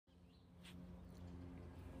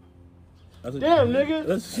Damn, nigga.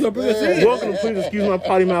 Let's bring us in. Welcome to Please Excuse My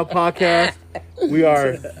Potty Mouth podcast. We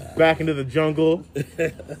are back into the jungle.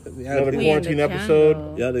 Another quarantine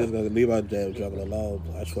episode. Y'all niggas gonna leave our damn jungle alone.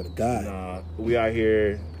 I swear to God. Nah, we out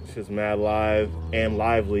here. It's just mad live and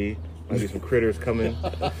lively. Might be some critters coming.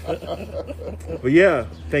 But yeah,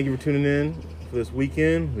 thank you for tuning in for this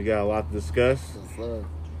weekend. We got a lot to discuss.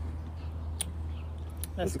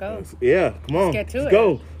 Let's go. Yeah, come on. Let's get to Let's it.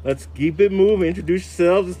 go. Let's keep it moving. Introduce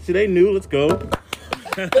yourselves. It's Today New. Let's go.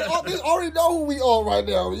 They already know who we are right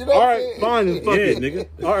now. You know All what right, I'm saying? fine. Fuck it,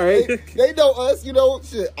 nigga. All right. They know us. You know,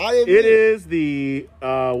 shit. It is the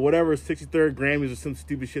whatever 63rd Grammys or some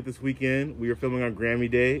stupid shit this weekend. We are filming on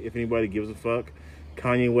Grammy Day. If anybody gives a fuck,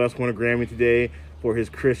 Kanye West won a Grammy today for his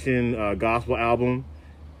Christian gospel album.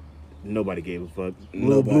 Nobody gave a fuck.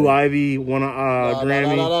 Blue Ivy won a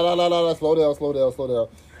Grammy. No. Slow down.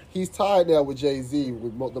 He's tied now with Jay-Z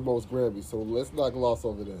with the most Grammys. So let's not gloss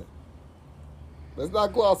over that.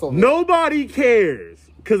 Nobody cares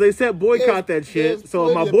because they said boycott that shit. there's So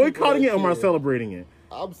am I plenty of people boycotting it that or am I care. celebrating it?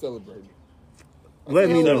 I'm celebrating. Let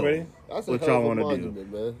me know That's a what hell y'all of a want to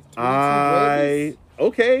monument, do. man. 22 Grammys.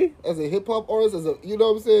 Okay. As a hip hop artist, you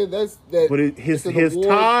know what I'm saying? But his award.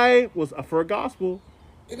 tie was for a gospel.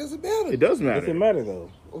 It doesn't matter. It does matter. Doesn't matter though.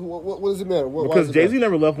 What does it matter? Why Because does it Jay-Z matter?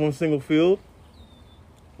 never left one single field.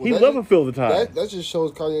 Well, He that never just- filled the tie. That just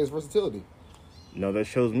shows Kanye's versatility. No, that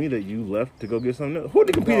shows me that you left to go get something else. Who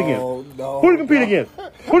did he compete against? No. Who did he compete against?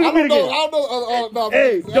 Who did he compete against? I don't know.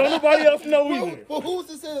 Hey, don't nobody else know either. But who's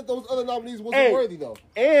to say that those other nominees wasn't Hey, worthy, though?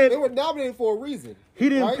 And They were nominated for a reason. he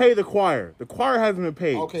didn't right? pay the choir. The choir hasn't been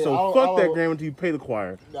paid. Okay, So fuck that Grammy until you pay the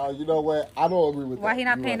choir. Now, you know what? I don't agree with that. Why he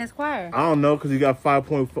not You're paying right. his choir? I don't know because he got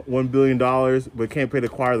 $5.1 billion, but can't pay the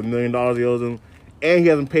choir the $1 million he owes him. And he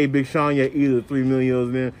hasn't paid Big Sean yet either, the $3 million he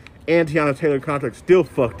owes him. And Tiana Taylor contract still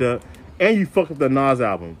fucked up. And you fucked up the Nas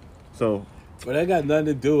album. So, But that got nothing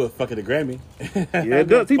to do with fucking the Grammy. yeah, it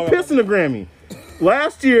does. He pissed in the Grammy.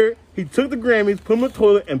 Last year, he took the Grammys, put them in the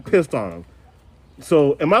toilet, and pissed on them.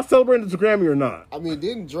 So, am I celebrating this Grammy or not? I mean,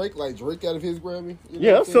 didn't Drake drink out of his Grammy? You know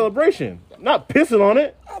Yeah, what that's I'm saying? celebration. Not pissing on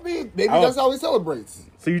it. I mean, maybe that's how he celebrates.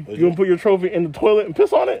 So you gonna put your trophy in the toilet and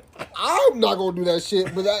piss on it? I'm not going to do that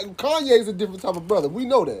shit, but Kanye's a different type of brother. We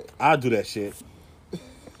know that. I'll do that shit.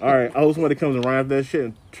 All right, I hope somebody comes and rhymes that shit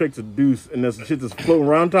and tricks a deuce, and there's some shit that's floating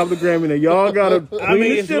around top of the Grammy, and y'all gotta clean I mean,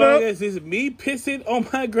 this as shit long up. as it's me pissing on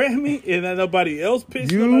my Grammy and not nobody else pissing on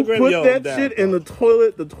You my Grammy, put yo, that I'm down, shit bro. in the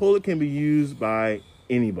toilet. The toilet can be used by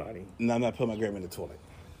anybody. No, I'm not putting my Grammy in the toilet.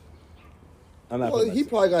 I'm not Well, putting he my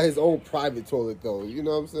probably got his own private toilet, though. You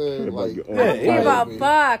know what I'm saying? About Like, your own Yeah, Give private- a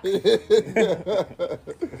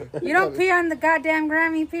fuck. You don't pee on the goddamn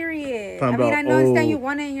Grammy, period. Talking I mean, about, I know understand oh. you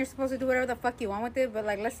won it and you're supposed to do whatever the fuck you want with it, but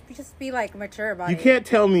like, let's just be like mature about You it. can't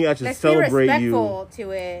tell me I should Let's celebrate be you. respectful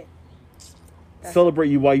to it. Celebrate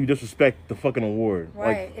you while you disrespect the fucking award.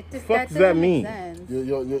 Right. Like, It just, fuck that does that doesn't mean? make sense.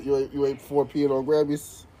 you ain't for peeing on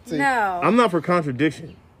Grammys? See? No. I'm not for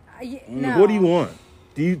contradiction. No. What do you want?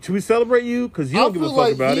 Should we celebrate you? Because you don't give a feel fuck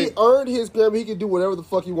like about he it. earned his Grammy. He can do whatever the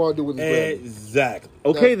fuck he want to do with his Grammy. Exactly.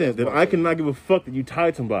 Okay, That's then my I thing. cannot give a fuck that you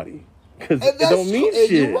tied somebody. Because And it that's don't mean true, and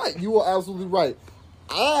shit. You're right. You are absolutely right.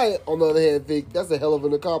 I, on the other hand, think that's a hell of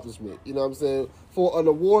an accomplishment. You know what I'm saying? For an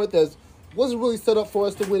award that wasn't really set up for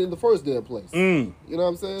us to win in the first damn place. You know what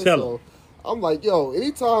I'm saying? Tell so I'm like, yo,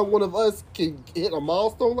 anytime one of us can hit a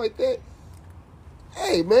milestone like that,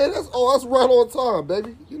 hey, man, that's right on time,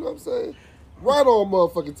 baby. You know what I'm saying? Right on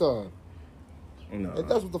motherfucking time. No. And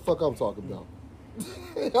that's what the fuck I'm talking about.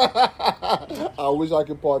 I wish I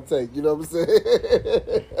could partake. You know what I'm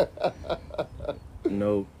saying?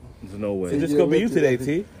 No, there's no way. It's just gonna be you today,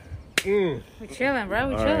 T. We chilling, bro.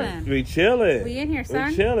 We All chilling. We chilling. We in here, son.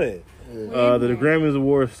 We chilling. The Grammys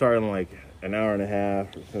Awards started in like an hour and a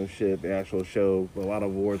half or some shit, the actual show. A lot of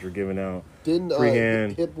awards were given out. Didn't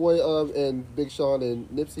Freehand. Hit Boy and Big Sean and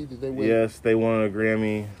Nipsey, did they win? Yes, they won a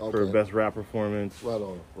Grammy for Okay. Best Rap Performance. Right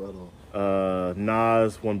on.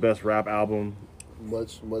 Nas won Best Rap Album.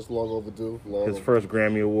 Much long overdue. His first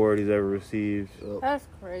Grammy Award he's ever received That's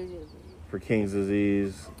crazy. for King's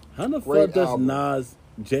Disease. How the Great fuck does album. Nas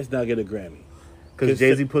just not get a Grammy? Because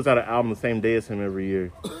Jay-Z puts out an album the same day as him every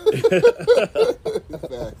year.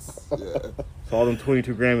 Facts. Yeah. So all them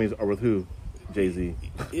 22 Grammys are with who? Jay-Z.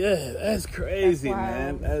 Yeah, that's crazy, That's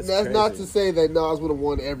man. wild. That's That's crazy. not to say that Nas would have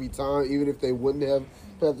won every time, even if they wouldn't have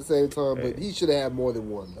at the same time, but he should have had more than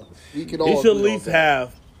one, though. We can all He should agree on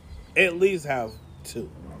that. at least have two.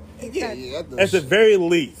 Yeah, At the very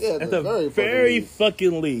least. Yeah, at the the very very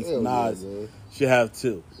fucking fucking least, Hell yeah, Nas man. should have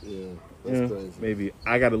two. Yeah, that's Yeah, crazy. maybe.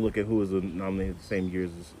 I got to look at who was nominated the same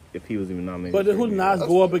years as if he was even nominated. But the who same Nas year.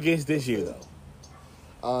 go up against this year, though?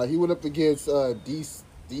 He went up against D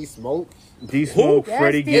Smoke. D Smoke, Who?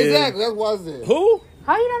 Freddie That's Gibbs. Exactly, that's what I said. Who?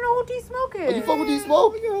 How you don't know who D Smoke is? You fuck with D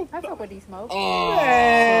Smoke? I fuck with D Smoke.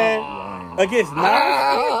 Man. Against Nas?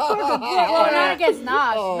 Well, not against Nas.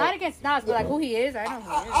 Not against Nas, but like who he is, I know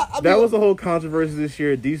who he is. That was the whole controversy this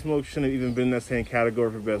year. D Smoke shouldn't have even been in that same category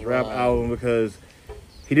for best rap album because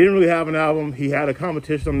he didn't really have an album. He had a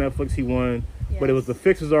competition on Netflix. He won, but it was The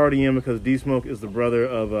Fix is already in because D Smoke is the brother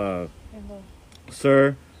of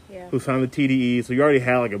Sir, who signed the TDE. So you already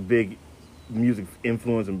had like a big music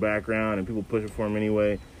influence and background, and people pushing for him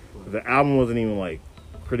anyway. The album wasn't even like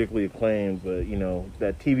critically acclaimed, but you know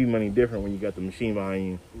that TV money different when you got the machine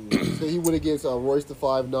behind you. So he went against Royce the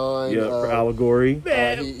 5'9". Yeah, for Allegory.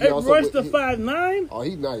 Man, he also Royce the went- 5'9"? Oh,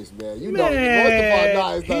 he's nice, man. You Man, know,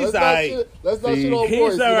 Royce the 5'9". he's Let's not aight. shit. Let's not See, shit on he's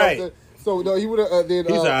Royce. You know what I'm alright. saying? So no, he would have then.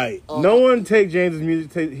 He's alright. No one take James's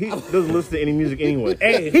music. He doesn't listen to any music anyway.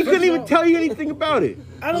 Hey, He couldn't even tell you anything about it.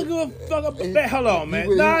 I don't give a fuck about that. Hold on, man.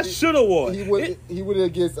 would- Nas should have won. He went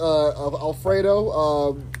against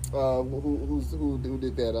Alfredo. Who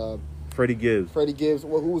did that? Freddie Gibbs, Freddie Gibbs.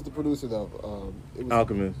 Well, who was the producer though? It was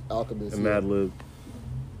Alchemist, Alchemist. and yeah. Madlib.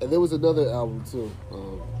 And there was another album too.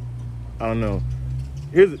 I don't know.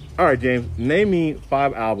 All right, James. Name me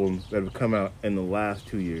 5 albums that have come out in the last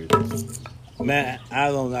 2 years. Man,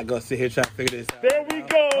 I'm not going to sit here trying to figure this out. There we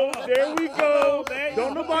go. There we go. Man,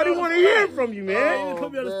 Don't nobody want to hear from you, Man, man. you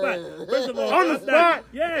put me on the man. spot. First of all, On the I'm spot. not-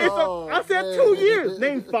 Yeah. I said 2 years.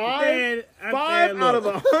 Name 5. Man, I'm 5 saying, out of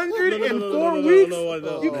look. 104 No, weeks.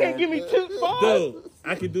 no. You can't give me 5. Dude,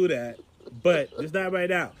 I can do that, but it's not right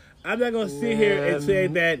now. I'm not gonna sit here and say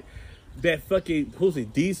that fucking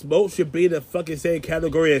D Smoke should be the fucking same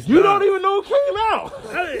category as You Nas. don't even know who came out.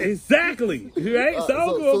 Exactly, right?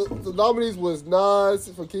 So So nominees was Nas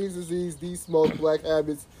for King's Disease, D Smoke, Black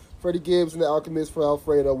Habits, Freddie Gibbs and the Alchemist for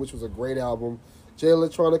Alfredo, which was a great album, Jay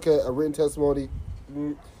Electronica, A Written Testimony,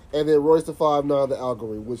 and then Royce the 5'9", The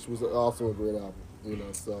Allegory, which was also a great album. You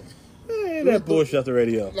know, so. that bullshit off the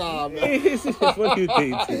radio. Nah, man. What do you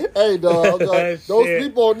think? Hey, dog, don't Shit.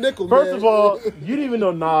 sleep on Nickel, First man. of all, you didn't even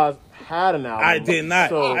know Nas had an album. I did not.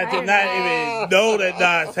 So, I did not even know that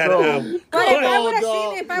Nas had an album. But if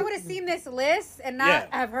dog. I would have seen this list and not Yeah.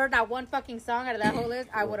 have heard that one fucking song out of that whole list,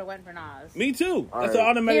 I would have went for Nas. Me too. All That's right. an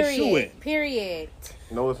automatic shoe in. Period.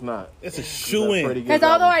 no, it's not. It's a shoe in. Because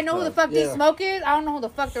although I know who the fuck D Yeah. Smoke is, I don't know who the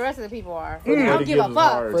fuck the rest of the people are. Freddie I don't Gibbs give a is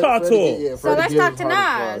fuck. hard. Talk to him. So let's talk to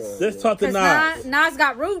Nas. Let's talk to Because Nas. Nas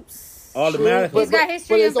got roots. Automatically. He's got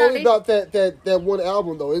history But and it's only foundation. about that one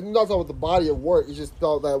album, though. It's not talking about the body of work. It's just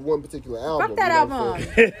about that one particular album. Fuck that you know what I'm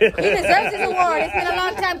album. saying? He deserves his award. It's been a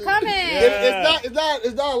long time coming.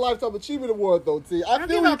 It's not a lifetime achievement award though. T. I don't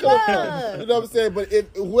feel give where a you're coming fuck. from. You know what I'm saying? But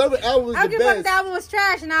whoever album is I the don't give a fuck if best. the album was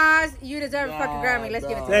trash, Nas. You deserve a fucking Grammy. Let's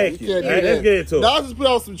give it to Thank him. you. can't do Let's that. get into it. Nas has put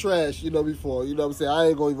out some trash, before. You know what I'm saying? I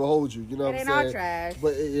ain't gonna even hold you. You know It what ain't I'm all saying? trash.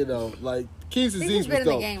 But like King's He's Disease just was been in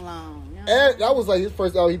the dope. game long. You know? And that was like his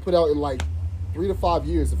first album he put out in like 3 to 5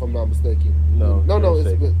 years, if I'm not mistaken. No, no, you're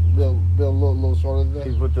it's mistaken. been a little shorter than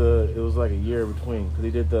He's that. with it was like a year between because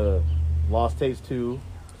he did the Lost Tapes 2.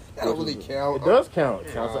 That don't really count. It does count.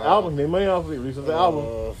 It counts the album. They money off of it. Releases the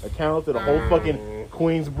album. It counts to the whole fucking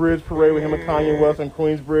Queensbridge parade with him and Kanye West on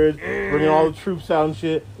Queensbridge, bringing all the troops out and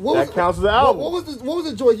shit. That counts as the album. What was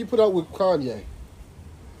the joint you put out with Kanye?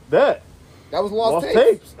 That That was Lost Lost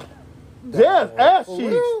Tapes. Tapes. Yes, ass For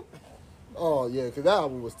cheeks. real? Oh yeah, because that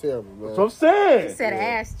album was terrible, man. That's what I'm saying. He said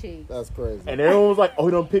ass cheek. That's crazy. And everyone was like, "Oh,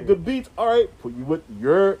 he don't pick good beats. All right, put you with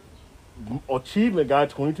your achievement guy,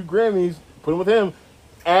 22 Grammys. Put him with him.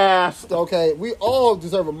 Ass. Okay, we all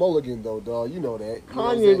deserve a mulligan though, dog. You know that. You know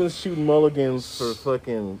what I'm Kanye saying? been shooting mulligans for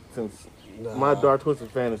fucking since my Dark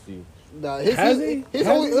Twisted Fantasy. Nah, his Has he? Has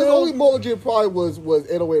only he his though? only mulligan probably was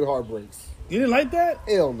 808 Heartbreaks. You didn't like that?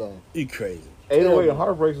 Hell no, You crazy. 808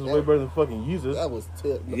 Heartbreaks is way better than fucking Jesus. that was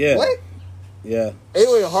terrible. Yeah. What? Yeah.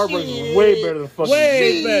 808 Heartbreaks is way better than fucking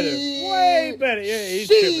Way Jesus. better. Way better. Yeah, he's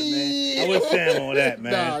tripping, man. I was Sam on that,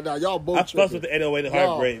 man. Nah, y'all both I fuss tripping. with the 808 Y'all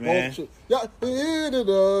Heartbreak, both man. tri-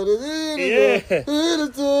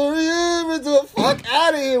 Fuck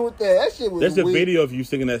out of here with that. That shit was There's a weak. video of you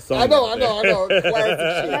singing that song. I know. out there. Classic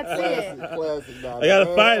shit. Let's see it. Classic. Nah, I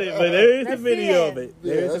gotta find it, but there is a Let's video see of it. it.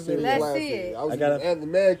 Yeah, There is that a shit video. was Let's classic. see it. I was I gotta- at the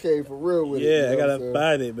man cave for real with it. Yeah, you I know what gotta I'm saying?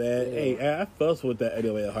 find it, man. Yeah. Hey, I fuss with that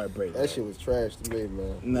 808 Heartbreak. That shit was trash to me,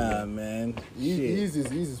 man. Nah, man. Shit.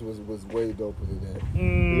 Yeezus was way doper than that.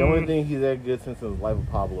 The only thing he's that good since his Life of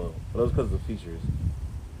Pablo. But that was because of the features.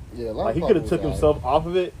 Yeah, Like he could have took himself off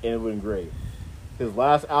of it and it would have been great. His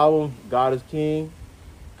last album, God is King,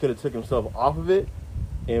 could have took himself off of it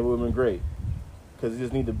and it would have been great. because he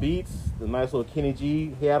just need the beats, the nice little Kenny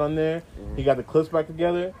G he had on there. He got the clips back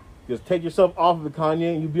together. Just take yourself off of it,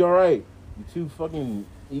 Kanye, and you'll be all right. You too fucking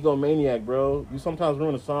egomaniac, bro. You sometimes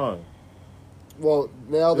ruin a song. Well,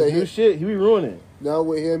 now that New shit, he be ruining it. now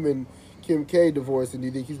with him and Kim K divorcing, do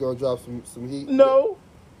you think he's gonna drop some heat? No.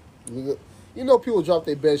 You know, people drop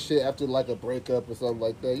their best shit after like a breakup or something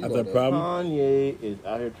like that. You know that. Problem? Kanye is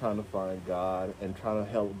out here trying to find God and trying to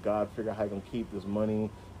help God figure out how he can keep this money,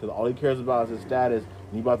 because all he cares about is his status,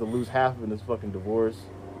 and he about to lose half of it in this fucking divorce.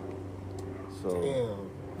 So,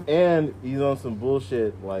 Damn. and he's on some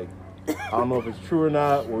bullshit, like, I don't know if it's true or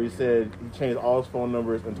not, where he said he changed all his phone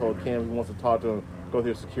numbers and told Kim he wants to talk to him, go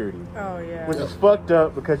through security. Oh yeah. Which is fucked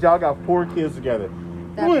up because y'all got 4 kids together.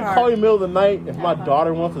 That You wouldn't part. call you in the middle of the night if That my part.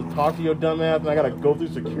 daughter wants to talk to your dumb ass and I gotta go through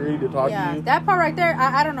security to talk to Yeah, you. that part right there,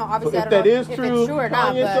 I don't know. So Obviously, if I that don't know is if true, it's true or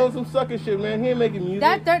not. Kanye's showing But some sucker shit, man. He ain't making music.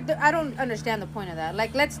 I don't understand the point of that.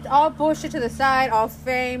 Like, let's all bullshit to the side, all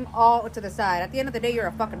fame, all to the side. At the end of the day, you're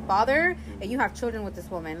a fucking father and you have children with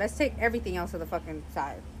this woman. Let's take everything else to the fucking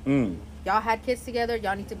side. Y'all had kids together.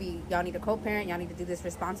 Y'all need to co-parent. Y'all need to do this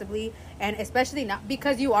responsibly, and especially not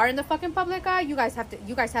because you are in the fucking public eye. You guys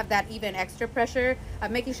have that even extra pressure of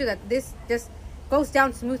making sure that this goes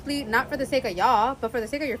down smoothly, not for the sake of y'all, but for the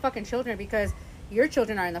sake of your fucking children, because your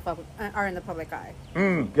children are in the public eye.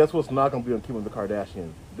 Guess what's not gonna be on Kim with the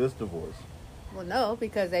Kardashians? This divorce. Well, no,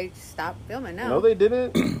 because they stopped filming now. No, they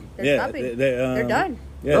didn't. They're stopping. They're done.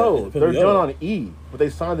 Yeah, No, they put they're me done over. on E, but they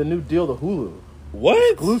signed a new deal to Hulu.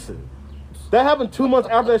 What? Exclusive. That happened 2 months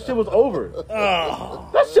after that shit was over. Oh.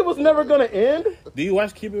 That shit was never gonna end. Do you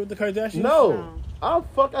watch Keep It with the Kardashians? No. I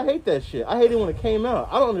hate that shit. I hate it when it came out.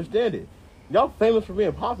 I don't understand it. Y'all famous for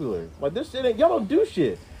being popular. Like, this shit y'all don't do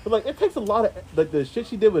shit. But like, it takes a lot of, like, the shit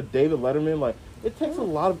she did with David Letterman, like, it takes a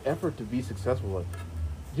lot of effort to be successful. Like,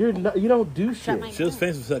 you don't do shit. my- She was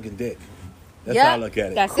famous for sucking dick. That's Yeah, how I look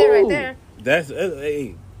at it. That's it right Cool. there. That's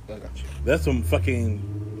hey, that's some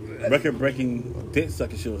fucking record-breaking dick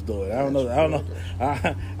sucking shit was doing. I don't know.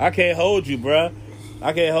 I can't hold you, bruh.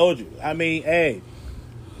 I can't hold you. I mean, hey,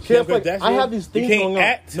 Shit, Kim like, Kardashian, I have these you things can't going on.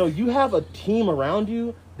 act. No, you have a team around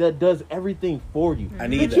you that does everything for you. I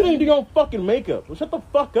need Bitch, that. you didn't do your own fucking makeup. Well, shut the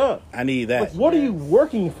fuck up. I need that. Like, what are you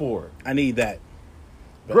working for? I need that.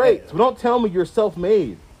 But, Great. So don't tell me you're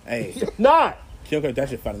self-made. Hey, It's not. Kim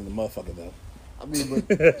Kardashian finding the motherfucker though. I mean,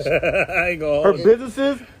 but I ain't gonna Her hold you.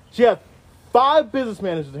 businesses, she has 5 business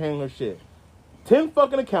managers to handle her shit. 10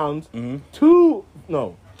 fucking accountants,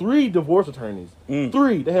 3 divorce attorneys, 3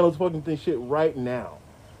 to handle this fucking thing shit right now.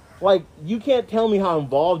 Like, you can't tell me how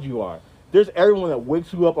involved you are. There's everyone that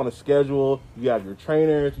wakes you up on a schedule. You have your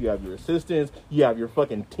trainers, you have your assistants, you have your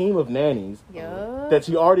fucking team of nannies Yup. that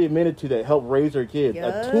she already admitted to that help raise her kids. A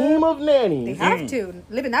Yup. team of They nannies. have to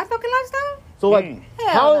live in that fucking lifestyle. So, like, Hell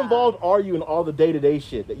how nah. involved are you in all the day-to-day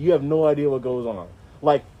shit that you have no idea what goes on?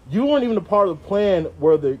 Like, you weren't even a part of the plan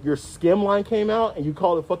where your skim line came out and you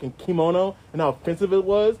called it fucking kimono and how offensive it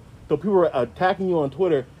was. So people were attacking you on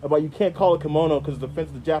Twitter about you can't call it kimono because it's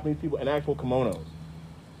offensive to Japanese people and actual kimonos.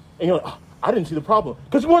 And you're like, oh, I didn't see the problem.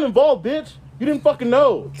 Because you weren't involved, bitch. You didn't fucking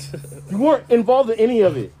know. You weren't involved in any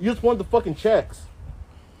of it. You just wanted the fucking checks.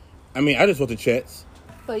 I mean, I just want the checks.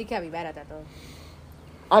 But you can't be bad at that though.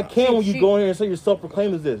 I can when you She- go in here and say you're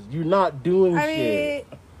self-proclaimed as this. You're not doing I shit.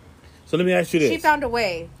 mean, So let me ask you this. she found a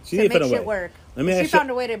way She to did make find a shit way. work. Let me She ask you-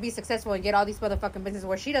 found a way to be successful and get all these motherfucking businesses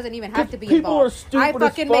where she doesn't even have to be People involved. are stupid I as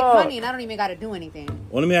fucking make fuck. money and I don't even got to do anything.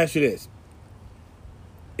 Well, let me ask you this.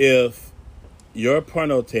 If your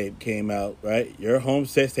porno tape came out, right? Your home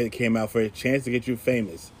sex tape came out for a chance to get you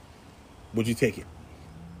famous, would you take it?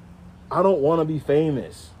 I don't want to be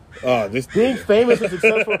famous. Oh, this. Being famous and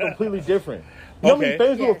successful are completely different. You know how many Okay.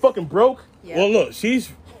 famous people are Yes. fucking broke? Yeah. Well, look,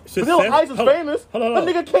 she's Vanilla Ice is famous. Hold on,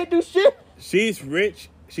 That nigga can't do shit. She's rich.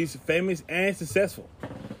 She's famous and successful.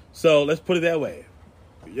 So let's put it that way.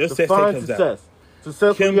 Your sex tape Define comes success. out. Success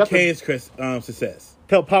when Kim you have to K's success.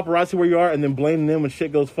 tell paparazzi where you are and then blame them when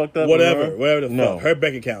shit goes fucked up. Whatever the No. fuck. Her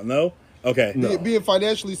bank account, no? Okay. No. being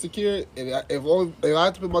financially secure, and if I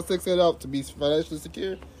have to put my sex ed out to be financially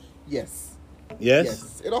secure, yes. Yes?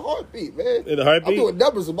 Yes. In a heartbeat, man. In a heartbeat? I'm doing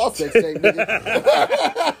numbers with my sex tape, nigga.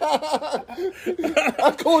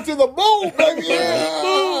 I'm going to the moon, baby.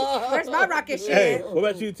 Yeah. Where's my rocket shit? Hey, what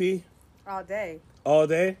about you, T? All day. All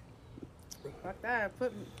day? Fuck that.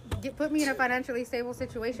 Put me in a financially stable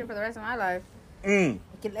situation for the rest of my life. Mm.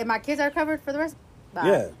 And my kids are covered for the rest. Bye.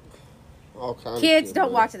 Yeah. All kinds of Kids, shit, don't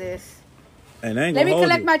man. watch this. And I ain't Let gonna me hold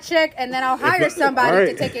collect you. my check and then I'll hire If- somebody Alright.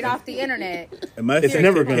 to take it off the internet. And my It's sex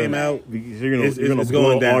never tape gonna came out. because you're gonna It's blow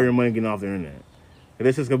going down. all your money getting off the internet. And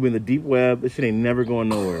this is gonna be in the deep web. This shit ain't never going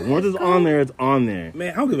nowhere. Once it's on there, it's on there.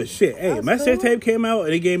 Man, I don't give a shit. Hey, That's my sex cool. tape came out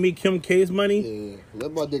and they gave me Kim K's money. Yeah,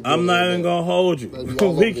 let my dick. I'm not even gonna hold you. Let me all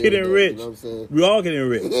We over the getting internet, rich. you know what I'm saying? We all getting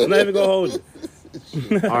rich. I'm not even gonna hold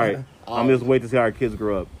you. All right, I'm just wait to see how our kids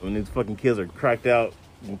grow up. When these fucking kids are cracked out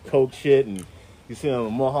and coke shit, and you see them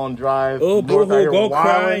on Mulholland Drive. Oh, North out boo-hoo, here go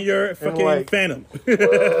wilding, cry in your and fucking like, Phantom.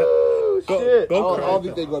 "Ooh, shit. go I cry. don't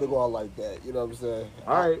think they're gonna go out like that. You know what I'm saying?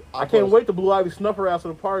 All right, I can't wait to Blue Ivy snuff her ass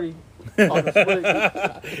at a party. You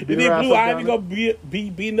think Blue Ivy gonna be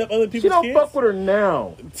beating up other She people's don't kids? fuck with her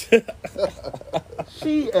now.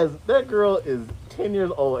 That girl is 10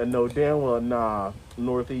 years old and know damn well, nah,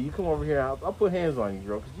 Northy, you come over here, I'll put hands on you,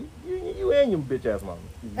 girl, because you and your bitch ass mama.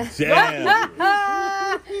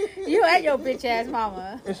 Damn. You and your bitch ass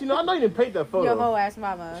mama. And I know you didn't paint that photo. Your whole ass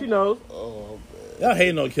mama. She knows. Oh, Y'all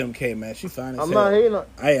hating on Kim K, man. She fine as I'm hell. not hating on.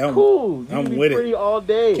 I'm cool. You I'm can be with it. pretty all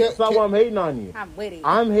day. That's not why I'm hating on you. I'm with it.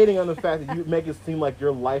 I'm hating on the fact that you make it seem like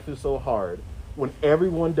your life is so hard when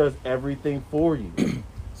everyone does everything for you.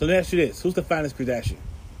 So let me ask you this: who's the finest Kardashian?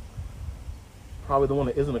 Probably the one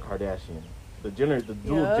that isn't a Kardashian. The dual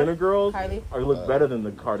Yup. Jenner girls Kylie. look better than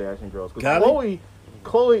the Kardashian girls. Because Kylie?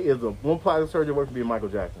 Chloe is one plastic surgeon away from being Michael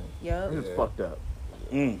Jackson. Yup. This is fucked up.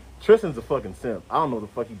 Mm. Tristan's a fucking simp. I don't know what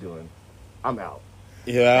the fuck he's doing. I'm out.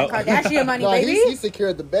 Yeah. Kardashian money, no, baby. he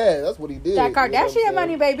secured the bag. That's what he did. That You know what I'm Kardashian saying?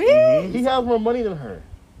 money, baby. Mm-hmm. He has more money than her.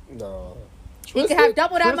 No. He can have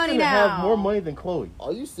double that Tristan money now. has more money than Chloe.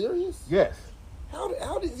 Are you serious? Yes.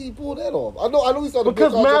 How did he pull that off? I know he saw the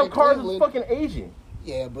Because big contract Mav in Carter's Cleveland. fucking Asian.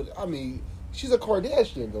 Yeah, but I mean, she's a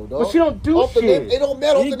Kardashian though, dog. But she don't do Off the shit. name, it don't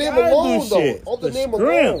matter off You the name gotta do alone though. shit. Off the The name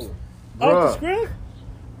script. alone, Off the Bruh. script?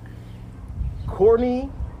 Courtney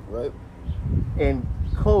right? and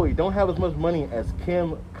Chloe don't have as much money as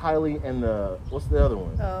Kim, Kylie, and what's the other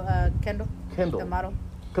one? Kendall, Kendall. the model.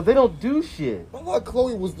 Because they don't do shit. I thought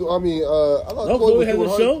Chloe was. I thought No, Chloe Chloe was has doing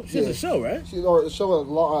a her- show. She has yeah. a show, right? She's already showing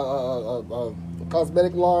a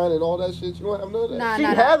cosmetic line and all that shit. You don't have none of that. Nah, She nah,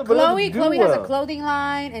 has nah. it, but it Chloe doesn't do has a well. clothing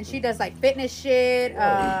line, and she does like fitness shit.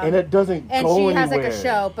 And it doesn't And go she has like anywhere. a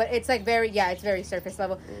show, but it's like it's very surface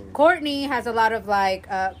level. Courtney has a lot of like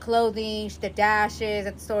clothing, the dashes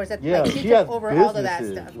at the stores. That Yeah, like, she she has took over all of that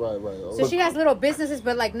businesses. stuff. Right. So she has little businesses,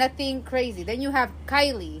 but like nothing crazy. Then you have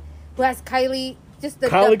Kylie, who has just the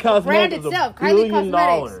Kylie brand Cosmetics is itself. $1 Kylie billion.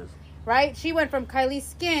 Cosmetics, right? She went from Kylie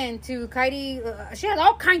Skin to Kylie. She has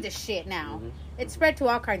all kinds of shit now. Mm-hmm. It's spread to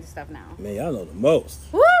all kinds of stuff now. Man, y'all know the most.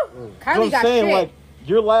 Woo! Kylie So I'm got saying, shit. like,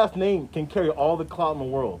 your last name can carry all the clout in the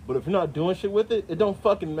world. But if you're not doing shit with it, it don't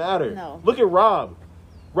fucking matter. No. Look at Rob.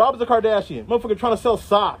 Rob's a Kardashian. Motherfucker trying to sell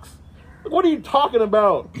socks. Like, what are you talking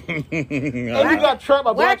about? And you got trapped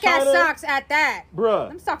by Black Whack ass China. socks at that. Bruh.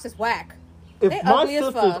 Them socks is whack. If They my ugly as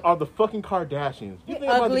sisters fuck. are the fucking Kardashians, you They think I'm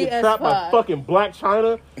about to ugly get as trapped by fuck. fucking Black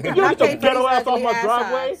China? If you don't I get your pay for ghetto these ass off ugly my ass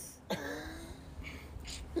driveway, socks.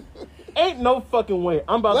 ain't no fucking way.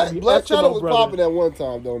 I'm about to be Black China Eskimo was brother. popping at one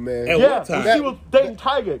time though, man. At Yeah, one time. she was dating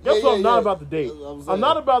Tiger. Guess Yeah, what I'm yeah, not yeah. about to date? That's what I'm I'm saying.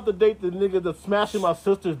 not about to date the nigga that's smashing my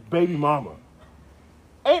sister's baby mama.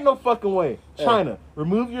 Ain't no fucking way. China,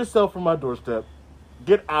 remove yourself from my doorstep.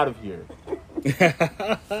 Get out of here.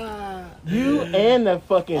 You and that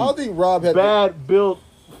fucking I don't think Rob had. bad built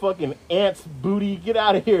fucking ant's booty. Get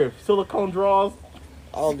out of here. Silicone draws.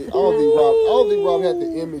 I don't think Rob had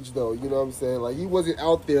the image though. You know what I'm saying? Like he wasn't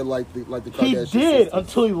out there like the He Kardashians. did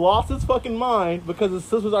until he lost his fucking mind because his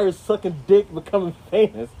sisters are here sucking dick, becoming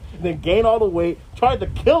famous, and then gained all the weight, tried to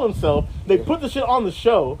kill himself. They put the shit on the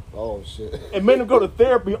show Oh shit. and made him go to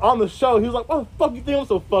therapy on the show. He was like, "Why the fuck you think I'm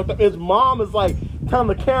so fucked up?" His mom is like telling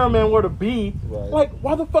the cameraman where to be. Right. Like,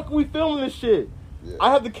 why the fuck are we filming this shit? Yeah.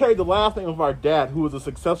 I have to carry the last name of our dad, who was a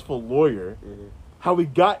successful lawyer. Mm-hmm. How we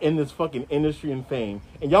got in this fucking industry and fame,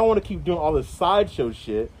 and y'all want to keep doing all this sideshow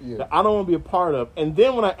shit Yeah. that I don't want to be a part of. And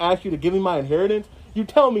then when I ask you to give me my inheritance, you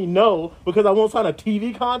tell me no because I won't sign a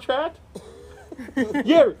TV contract.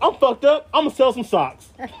 Yeah, I'm fucked up. I'm gonna sell some socks.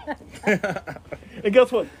 And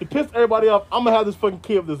guess what? To piss everybody off, I'm gonna have this fucking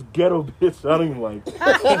kid with this ghetto bitch that I don't even like.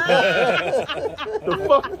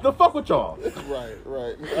 the fuck with y'all. Right.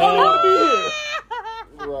 I don't want to be here.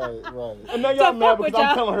 Right. And now y'all The mad fuck because with I'm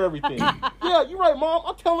y'all. telling her everything. Yeah, you're right, Mom.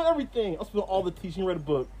 I'm telling her everything. I'm spilling all the tea. She read a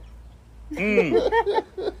book. Damn.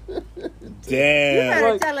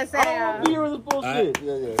 better Like, tell us, I don't want to be here with this bullshit.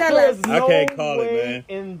 Yeah. Tell There's us. I no can't call it, way man.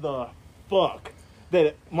 in the fuck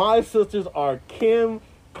that my sisters are Kim,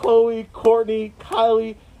 Chloe, Courtney,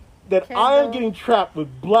 Kylie, that I am Kendall. getting trapped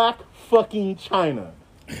with Black fucking China.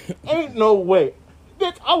 Ain't no way.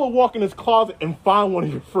 Bitch, I will walk in this closet and find one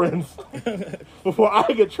of your friends before I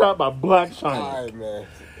get trapped by Black China. All right, man.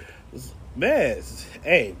 Man,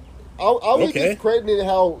 hey, I was Okay. just crediting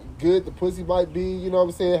how good the pussy might be, you know what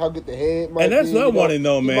I'm saying? How good the head might be. And that's what I you wanna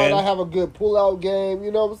know, you man. might not have a good pull-out game,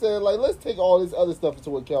 you know what I'm saying? Like, let's take all this other stuff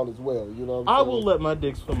into account as well, you know what I'm I saying? will let my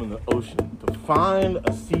dick swim in the ocean to find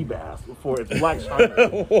a sea bass before it's Black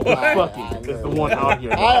China. Fucking is the one out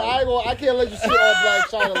here. I can't let you shit on Black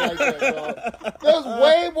China like that, bro. There's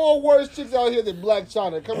way more worse chicks out here than Black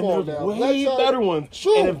China. Come And on there's now. way Black China, better ones.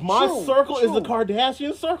 True, and if my true, circle is the true.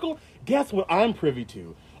 Kardashian circle, guess what I'm privy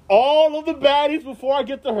to? All of the baddies before I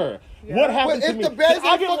get to her. What happened But to if me? the baddies Did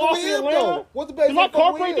I ain't get fucking lost with in him, Atlanta? though? What the baddies Did my ain't car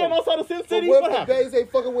fucking break with down him? outside of Sin But City? what What if the happened? baddies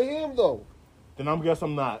ain't fucking with him, though? Then I guess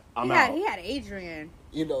I'm not. I'm He out. had Adrian.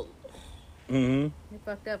 You know. Mm-hmm. He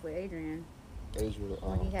fucked up with Adrian. Adrian,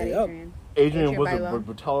 When he had Yep. Adrian. Adrian was Bailo. it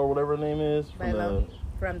Bertella or whatever her name is from Bailo.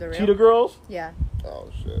 From the the real. Cheetah Girls. Yeah. oh,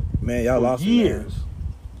 shit. Man, y'all For lost years. me.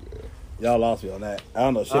 Man. Y'all lost me on that. I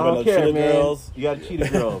don't know shit I about don't no care, Cheetah man. girls. You got a Cheetah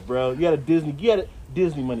Girl, bro. You got a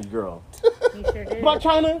Disney money girl. He sure did. Black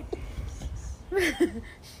China.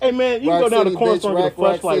 Hey man, you can Rack go down City, the corner bitch. store and get a Rack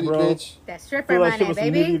flashlight, City, bro. bitch. That stripper Fill that money, shit with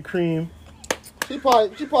some baby. Nivea cream. She probably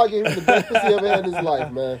gave him the best pussy he ever had in his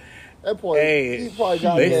life, man. That point, Hey, he probably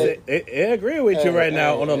got they that. say, I agree with you Hey, right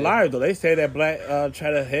now hey, on the hey. live though. They say that Black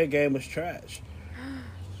China head game was trash.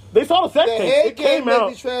 They saw the sex The tape. head It game came may be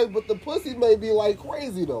out. trash, but the pussy may be like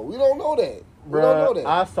crazy though. We don't know that. We Bruh, don't know that.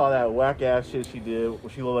 I saw that whack ass shit she did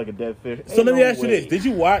where she looked like a dead fish. So Ain't let me no ask you way. this: did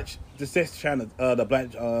you watch the sex China, the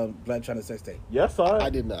Black China sex tape? Yes, I saw it. I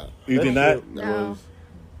did not. You That did not. shit No. was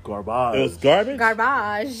garbage. It was garbage.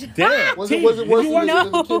 Garbage. Damn. Was T, it worse did than you watch No.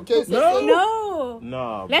 the Kim K sex No. tape? No.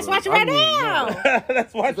 Nah, Let's bro. watch it right I mean, now. no.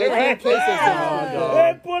 Let's watch They it right Kim K sex tape. now. dog.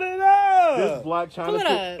 Hey, put it up. This Black China Pull it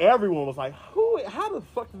shit, up. everyone was like, how the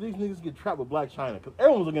fuck did these niggas get trapped with Black China? Because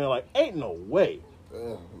everyone was looking at it like, ain't no way.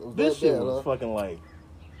 It was This that shit bad, was huh? fucking like,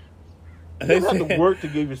 They you have said- to work to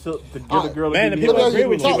give yourself, to get a girl to Man, the give you people Let me agree ask you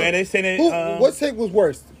with you, a man. They say Who, that. what tape was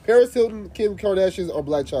worse? Paris Hilton, Kim Kardashian, or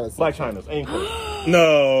Black China? Black China's ain't close.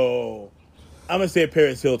 No. I'm gonna say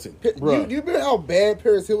Paris Hilton. Bruh. You remember how bad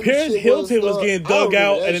Paris Hilton Paris shit Hilton was dog? getting I don't dug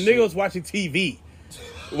out, remember and that the nigga shit. was watching TV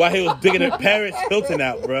while he was digging at Paris Hilton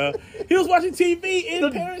out, bruh. He was watching TV in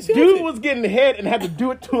The Paris Hilton. dude was getting head and had to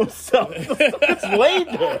do it to himself. It's laid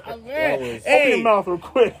there. Open your Hey, mouth real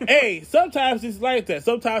quick. hey, sometimes it's like that.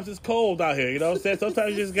 Sometimes it's cold out here. You know what I'm saying?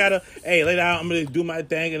 Sometimes you just gotta, hey, lay down. I'm gonna do my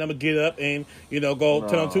thing, and I'm gonna get up and go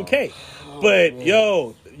turn on 2K. But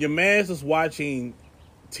yo, your man's just watching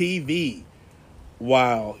TV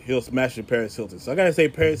while he'll smash your Paris Hilton. So I gotta say,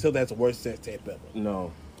 Paris Hilton has the worst sex tape ever.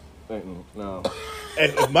 No. No.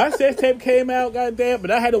 And if my sex tape came out, goddamn, but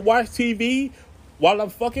I had to watch TV while I'm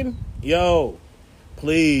fucking, yo,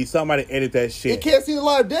 please, somebody edit that shit. It can't see the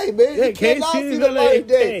light of day, man. Yeah, It cannot see the light of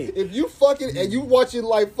day. If you fucking and you watching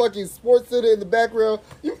like fucking Sports Center in the background,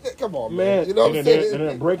 you come on, man. Man, You know what I'm saying? and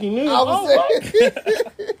then breaking news. I was saying,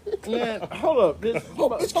 Man, hold up. This,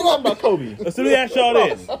 bitch, talk about Kobe. So let me ask y'all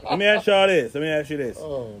this. Let me ask you this.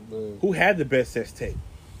 oh man. Who had the best sex tape?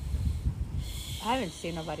 I haven't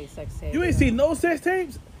seen nobody's sex tape. You ain't seen no sex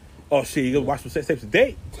tapes? Oh shit, you gonna watch some sex tapes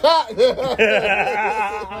today? What's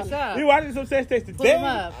up? You watching some sex tapes today? Pull them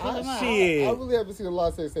up. Pull them up. Shit. I really haven't seen a lot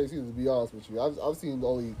of sex tapes either, to be honest with you. I've seen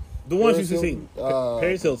only The ones Paris you've seen. Hilton,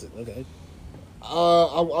 Paris Hilton. Okay.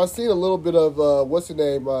 I've seen a little bit of what's her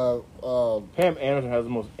name? Pam Anderson has the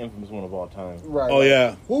most infamous one of all time. Right. Oh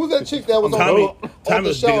yeah. Who was that chick that was Tommy on Tommy the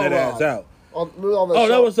was digging that shower ass rod? out. Remember on the Oh,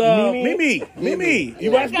 that shower- was Mimi? Mimi. You Yeah.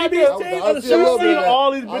 watched Mimi's Goddamn. tape I on the seen a little show? bit of that.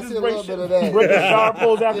 All these I bitches seen a break little shit, bit of that. break the shower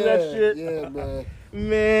poles after yeah, that shit. Yeah, man.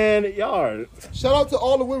 Man, y'all are. Shout out to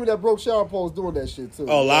all the women that broke shower poles doing that shit too.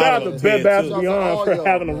 Oh, a lot Shout of out them to Bed did, Bath too. and Shout out to Beyond all for y'all,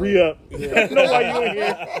 having a man. re-up. Yeah. Know why you in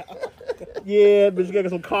here? Yeah, but you got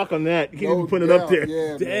some cock on that. You can't even put it up there.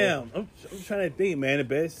 Yeah, man. Damn, I'm trying to think, man.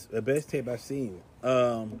 The best tape I've seen.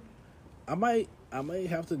 I might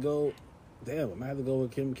have to go. Damn, I might have to go with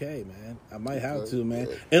Kim K, man. I might have to, man.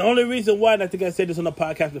 And the only reason why, and I think I said this on the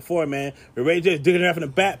podcast before, man, with Ray J digging her out from the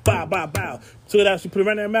back, bow, bow, bow. Took it out, she put it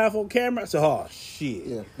right in her mouth on camera. I said, oh, shit.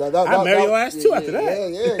 Yeah, I marry your ass, too, after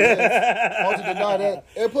that. Yeah. Hard to deny that.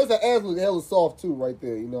 And plus, that ass was hella soft too, right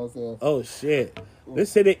there. You know what I'm saying? Oh, shit. Let's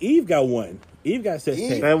say that Eve got one. Eve got sex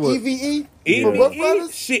tape. That was- EVE Eve, from Rough Eve,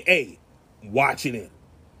 Riders. shit, hey, watching it.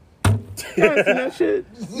 You haven't seen that shit?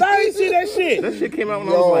 No, I didn't see that shit. That shit came out when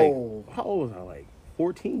I Yo. was like, how old was I? Like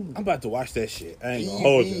 14. I'm about to watch that shit. I ain't gonna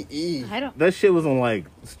hold you. EVE. I don't. That shit was on like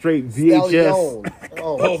straight VHS. Stallion.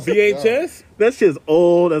 Oh, VHS? That shit's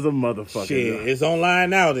old as a motherfucker. Shit, it's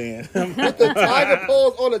online now then. The tiger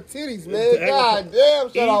paws on the titties, man. God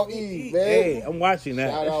damn, shout out Eve, man. Hey, I'm watching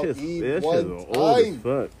that. Shout That out shit's, Eve that shit's one old as time.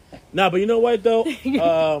 fuck. Nah, but you know what though?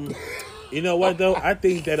 I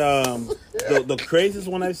think that the craziest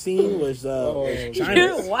one I've seen was You're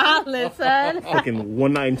China's. wildin', son. Fucking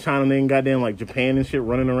One Night in China, then goddamn like Japan and shit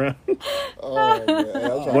running around. Oh,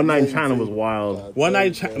 man. One Night in China was wild. One night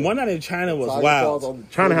in China was wild.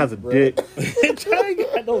 China has a dick. China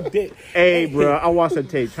got no dick. Hey, bro, I watched that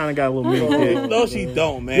tape. China got a little mini dick. No, she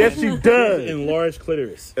don't, man. Yes, she does. Enlarged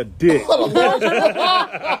clitoris. A dick.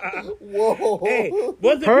 Whoa. Hey,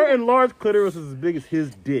 what's Her enlarged clitoris is as big as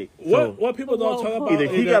his dick. So what people don't talk about? either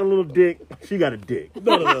he got a little dick, she got a dick.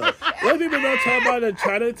 No. What people don't talk about in the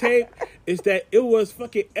China tape is that it was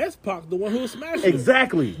fucking S-Pac, the one who was smashing.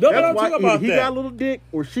 Exactly. No, That's don't why talk about either he that. got a little dick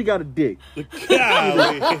or she got a dick.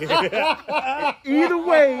 Golly. Either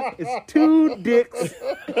way, it's two dicks.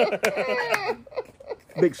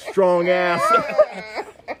 Big strong ass.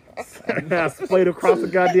 Splayed across the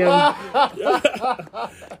goddamn.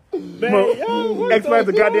 X-Factor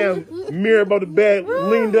the goddamn mirror above the bed,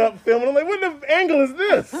 leaned up, filming. I'm like, what the angle is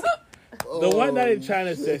this? The One Night in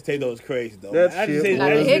China sex tape though was crazy though. That I shit just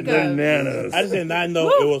was hiccups. bananas. I just did not know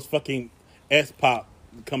it was fucking S-Pop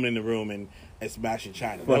coming in the room and smashing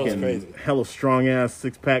China. That was Fucking crazy. hella strong ass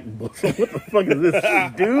 6-pack. What the fuck is this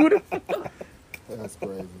shit, dude? That's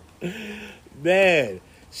crazy. Man.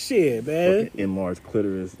 Shit, man. Fucking enlarged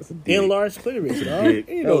clitoris. That's a dick. Enlarged clitoris, dog. Dick.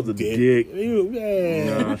 Ain't That no was a dick. Man.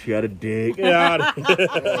 Nah, she had a dick. Get out of here.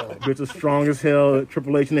 Bitch was strong as hell.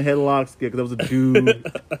 Triple H in the headlocks. Yeah, because that was a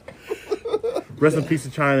dude. Rest in peace to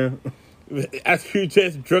China. After you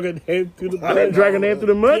just drug her name through the I didn't drag her name through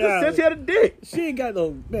the mud. Yeah. Just said she had a dick. She ain't got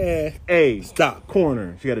no man. Hey, Stop.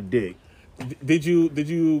 Coroner. She had a dick. Did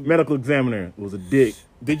you Medical examiner was a dick.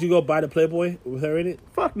 go buy the Playboy with her in it?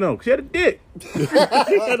 Fuck no. She had a dick. She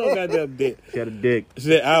got no goddamn dick. She had a dick. She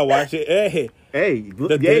said, I'll watch it. Hey. Hey, The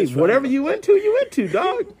hey, dick's whatever right. you into,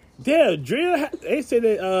 dog. Damn, Drea, they say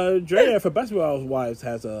that Drea for Basketball Wives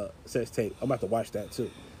has a sex tape. I'm about to watch that too.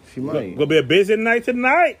 She might. Gonna be a busy night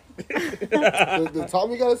tonight. Did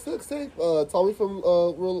Tommy got a sex tape? Tommy from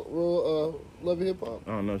Real Love and Hip Hop?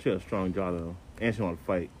 I don't know. She had a strong jaw though, and she want to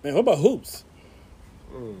fight. Man, what about Hoops?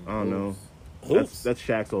 I don't know. Hoops? That's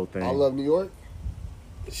Shaq's old thing. I Love New York.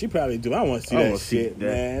 She probably do. I want to see I that wanna see shit, that.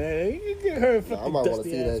 man. You get her I fucking might want to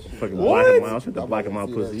dusty see ass. that shit. Fucking What? black and mild. She had the I black and might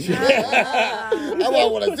mild wanna see pussy. I might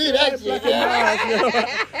want to see that shit.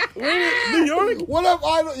 Yeah. New York? What up,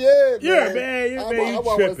 Idol? Yeah, Yeah, man. man, I you might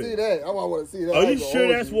want to tripping. see that. I might want to see that. Are I you ain't gonna sure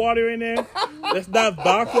hold that's you. water in there? That's not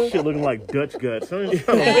vodka? Shit looking like Dutch guts. I don't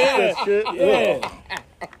know Yeah, that shit. yeah.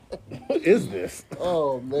 What is this?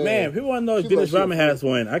 Oh, man. Man, people want to know if She's Dennis like, Rodman has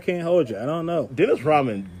one. I can't hold you. I don't know. Dennis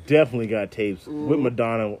Rodman definitely got tapes with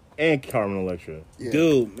Madonna and Carmen Electra. Yeah.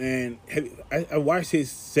 Dude, man, I watched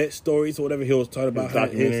his set stories or whatever he was talking about.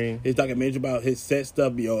 documentary. His documentary about his set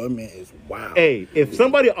stuff. Yo, man, it's wow. Hey, if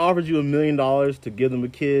somebody offered you $1 million to give them a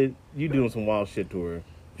kid, you doing some wild shit to her.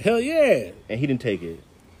 Hell yeah. And he didn't take it.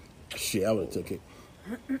 Shit, I would have took it.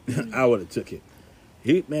 I would have took it.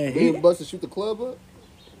 He Did Buster shoot the club up?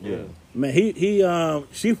 Yeah.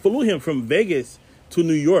 she flew him from Vegas to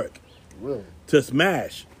New York Really? to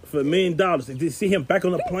smash for $1 million. To see him back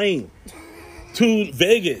on the plane to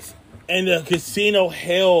Vegas, and the casino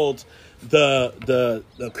held the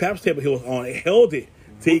craps table he was on. It held it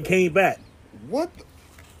till he came back. What? The-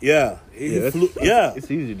 Yeah, It's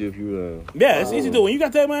easy to do if you. It's easy to do. When you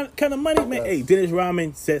got that kind of money, man. Hey, Dennis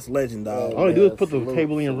Rodman, sex legend, dog. All you do is put the Absolutely.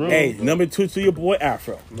 table in your room. Hey, number 2 to your boy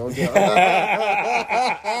Afro. No doubt.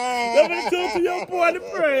 Number 2 to your boy the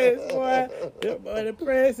Prince, boy. Your boy the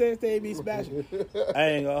Prince says they be smashing. I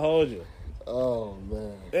ain't gonna hold you. Oh,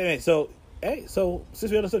 man. Hey, so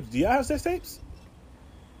since we on the subject, do y'all have sex tapes?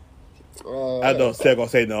 I know Seb gonna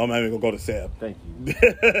say no. I'm not even gonna go to Seb. Thank you.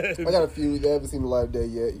 I got a few that haven't seen the light of day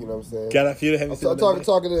yet, you know what I'm saying? Got a few that haven't seen I'm the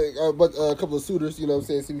talking to a couple of suitors, you know what I'm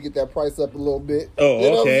saying? See if we get that price up a little bit. Oh, You know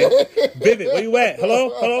what I'm okay. saying? Vivid, where you at?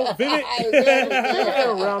 Hello, Vivid. They're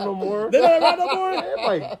not around no more. They're not around no more.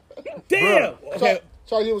 Like, Damn. Okay.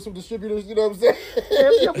 Try to get with some distributors, you know what I'm saying?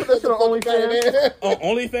 yeah, put that shit on OnlyFans. On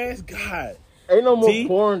OnlyFans, God. Ain't no more T-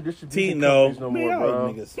 porn distribution No, companies no man, more,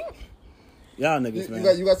 y'all bro. niggas. Y'all niggas,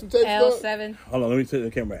 man. You got some tapes, though? L7. Hold on, let me turn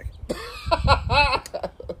the camera back.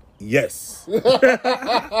 Yes.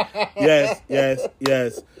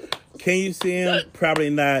 yes. Can you see him? Probably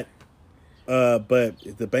not. But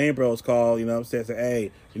if the Bane Bros call, you know what I'm saying, say,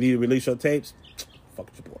 hey, you need to release your tapes? Fuck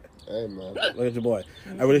with your boy. Hey, man. Look at your boy.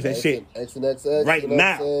 I release that shit. X and XX, Right you know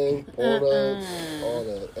now. what I'm saying? Pornhub, all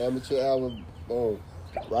that. Amateur album, boom.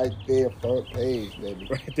 Right there, front page, baby.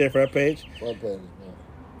 Right there, front page. Front page, man.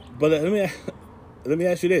 But let me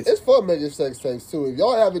ask you this. It's fun making sex tapes, too. If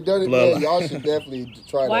y'all haven't done it Blood. yet, y'all should definitely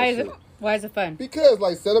try Why that is shit. it? Why is it fun? Because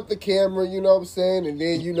like set up the camera, you know what I'm saying, and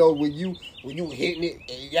then you know when you hitting it,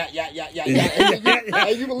 and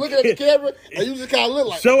you can look at the camera and you just kind of look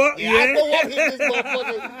like, show up, I know I'm hitting this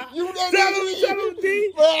motherfucker. You know Tell him,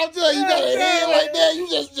 D. Bro, I'm telling you, you got a head like that. You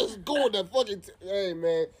just go in that fucking. Hey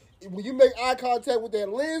man, when you make eye contact with that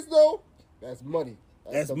lens though, that's money.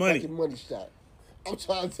 That's a money. fucking money shot. I'm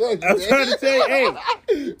trying to tell you. I'm trying to tell you, hey.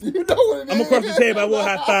 You know what it is. I'm across the table. I will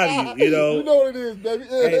high five you. You know. You know what it is, baby.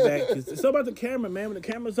 Hey, man, it's all about the camera, man. When the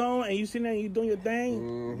camera's on and you sitting there and you doing your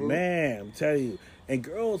thing, man, I'm telling you. And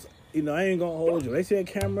girls, you know, I ain't gonna hold you. They see that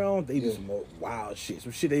camera on, they do some more wild shit,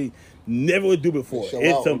 some shit they never would do before.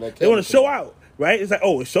 They want to show out, right? It's like,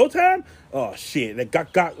 oh, it's showtime. Oh shit, that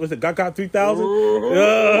Gok, what's it? Gok 3000.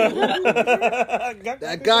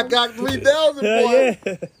 That Gok 3000, boy. Yeah.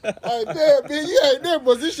 Hey, damn, man, you ain't never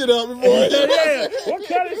bust this shit up before. Yeah. What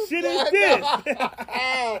kind of shit is this?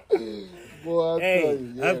 Boy, I'm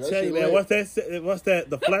telling you, man. What's that?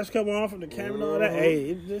 The flash coming on from the camera and all that.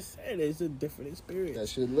 Hey, it's a different experience. That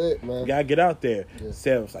shit lit, man. You gotta get out there. Yeah.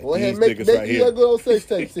 Sam's like, go ahead, these make niggas right you here. a good old sex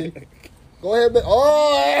tape, see. Go ahead, man.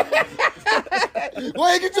 Oh, go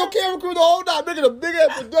ahead, get your camera crew the whole night, making a big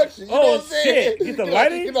ass production. You know what I'm saying? Get the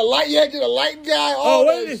lighting. Get the light. Yeah, get a lighting guy. Oh,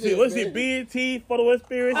 what is it? What's it? BNT Photo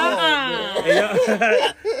Experience.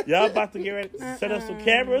 Hey, y'all about to get ready to set up some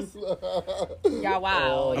cameras? Yeah,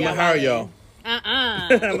 wow. I'm gonna hire y'all. I'm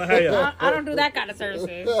gonna hire y'all. I don't do that kind of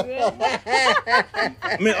services.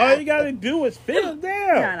 I mean, all you gotta do is film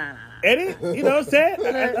down. No. Edit, you know what I'm saying?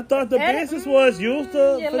 I thought the business was use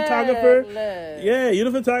the photographer. Yeah, you the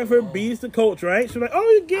photographer, B's the coach, right? She's like, oh,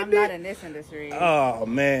 you get it? I'm not in this industry. Oh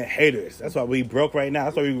man, haters. That's why we broke right now.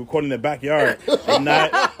 That's why we recording in the backyard and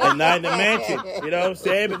not in the mansion. You know what I'm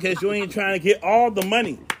saying? Because you ain't trying to get all the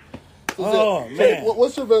money. Oh man.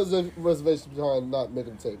 What's your reservation behind not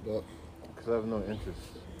making the tape, dog? Because I have no interest.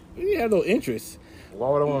 You have no interest. Why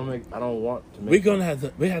would I want to make? I don't want to make.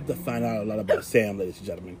 We have to find out a lot about Sam, ladies and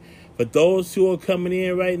gentlemen. For those who are coming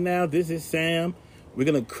in right now, this is Sam. We're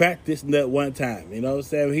gonna crack this nut one time. You know what I'm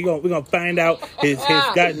saying? We're gonna find out his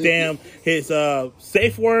goddamn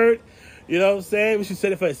safe word. You know what I'm saying? We should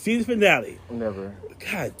set it for a season finale. Never.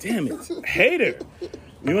 God damn it, hater!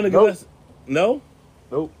 You wanna give us? No.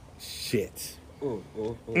 Nope. Shit.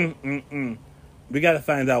 We gotta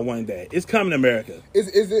find out one day. It's coming to America. Is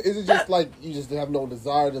it just like you just have no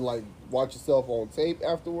desire to like watch yourself on tape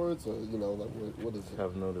afterwards, or you know, like what is it? I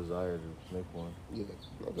have no desire to make one. Yeah.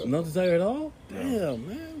 Okay. No desire at all? Damn,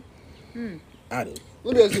 man. I do.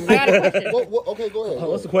 Let me ask you. I got a question. Okay, go ahead.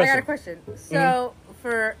 What's the I question? got a question. So,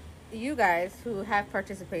 for you guys who have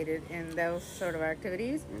participated in those sort of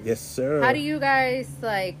activities, Yes, sir. how do you guys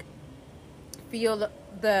like feel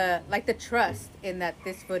the trust in that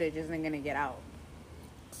this footage isn't gonna get out?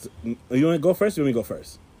 You want to go first? Or you want me to go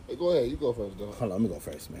first? Hey, go ahead. You go first, dog. Hold on, let me go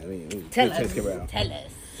first, man. Tell us.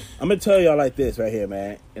 I'm gonna tell y'all like this right here,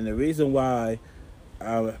 man. And the reason why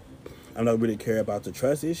I don't really care about the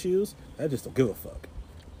trust issues, I just don't give a fuck.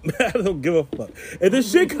 I don't give a fuck. If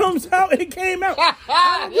this shit comes out, it came out.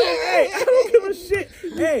 I don't give a shit.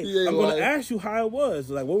 Hey, I'm gonna ask you how it was.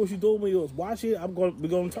 Like, what was you doing when you was watching it? We're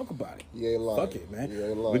gonna talk about it. You ain't lying. Fuck it, man. You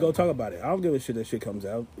ain't lying. We're gonna talk about it. I don't give a shit that shit comes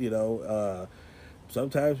out. You know,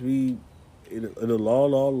 sometimes in a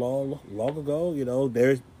long ago, you know,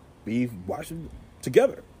 we watching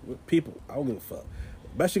together with people. I don't give a fuck.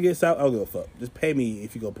 Best shit gets out, I don't give a fuck. Just pay me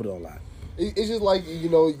if you gonna put it online. It's just like, you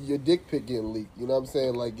know, your dick pic getting leaked. You know what I'm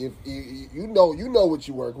saying? Like, if you know what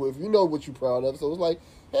you work with, you know what you're proud of. So it's like,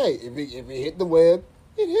 hey, if it hit the web,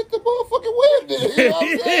 it hit the motherfucking web. Then, you know what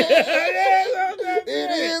I'm saying?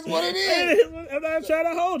 It is what it is. I'm not trying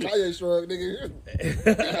to hold it. Kanye shrug, nigga. You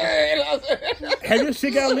know what I'm saying? Have your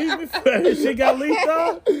shit got leaked before? Have your shit got leaked,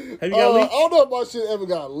 dog? Have you got leaked? I don't know if my shit ever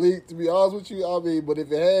got leaked, to be honest with you. I mean, but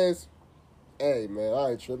if it has, hey, man,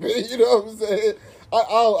 I ain't tripping. You know what I'm saying? I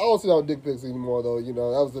don't send out dick pics anymore, though. You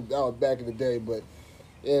know, that was back in the day. But,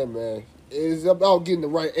 yeah, man. It's about getting the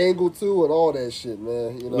right angle, too, and all that shit,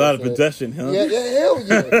 man. You know A lot of production, huh? Yeah, hell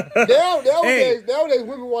yeah. Nowadays,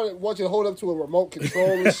 women want you to hold up to a remote control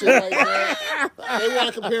and shit like that. They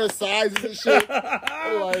want to compare sizes and shit.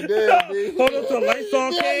 I'm like, damn, dude. Hold up to a lights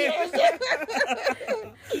on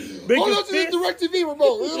Hold up to this DirecTV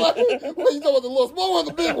remote. It's like, what you talking about, the little small one or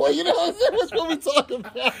the big one? You know what I'm saying? That's what we talking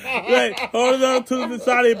about. Right, hold on to the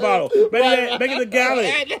Dasani bottle. Make it a gallon.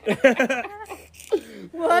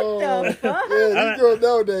 What the fuck? Yeah, these girls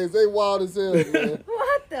nowadays, they wild as hell, man.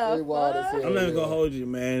 What the They wild as fuck? hell. I'm not even man. gonna hold you,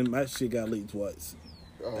 man. My shit got leaked once.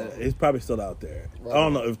 It's probably still out there. Right. I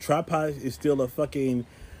don't know if Tripod is still a fucking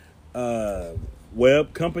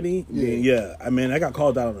web company. Yeah. Yeah. I mean, I got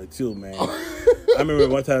called out on it too, man. I remember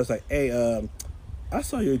one time I was like, "Hey, I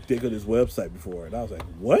saw your dick on this website before," and I was like,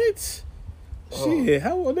 "What?" Shit,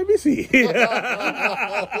 how? Let me see. And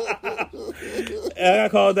I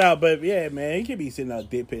got called out, but yeah, man, you can't be sending out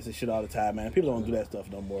dick pics and shit all the time, man. People don't do that stuff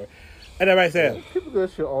no more. And everybody said, People do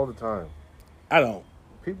that shit all the time. I don't.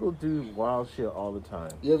 People do wild shit all the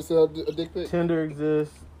time. You ever seen a dick pic? Tinder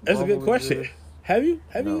exists. That's a good Bumble question. exists. Have you?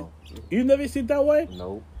 No. You never seen it that way?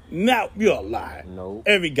 Nope. No, you're a lie. Nope.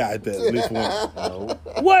 Every guy does at least once. Nope.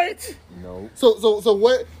 What? Nope.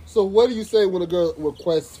 So what do you say when a girl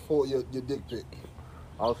requests for your dick pic?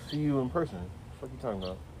 I'll see you in person. What the fuck you talking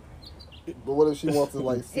about? But what if she wants to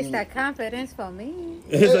like see? It's that confidence for me.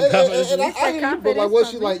 It's a confidence. And I hear you, but like, what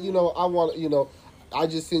she Confidence like? You know, I want. You know, I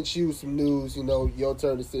just sent you some news. You know, your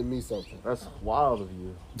turn to send me something. That's wild of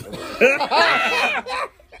you.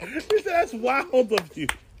 He said that's wild of you.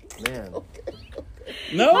 Man,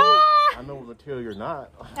 No? I know what material you're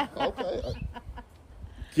not. Okay.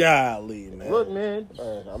 Golly, man. Look, man.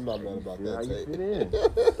 I'm not mad about How you that.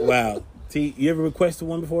 fit in. Wow. T, you ever requested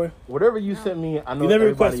one before? Whatever you sent me, I know You never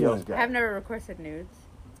everybody requested else one. got. I've never requested nudes.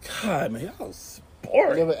 God, man, y'all I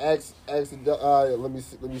sport. never asked. Let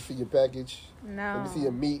me see your package. No. Let me see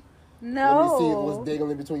your meat. No. Let me see what's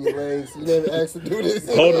dangling between your legs. You never asked to do this.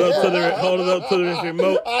 Hold it up to the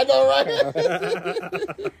remote. I know, right?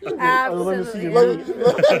 Let me see your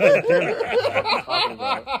Absolutely.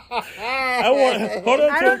 I want hold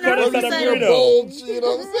up I to don't the know credit what of you the said. burrito. Bulge, you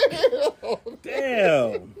know what I'm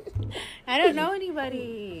saying? Damn. I don't know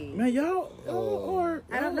anybody. Man, y'all or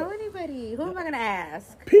I don't know anybody. Who am I gonna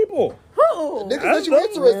ask? people. Who? Niggas I that you know,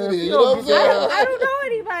 interested man. in, You you know what I'm don't saying? I don't know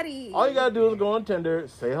anybody. All you gotta do is go on Tinder,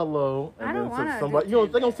 say hello, I and don't then wanna somebody. do You know,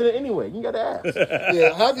 they gonna send it anyway. You gotta ask.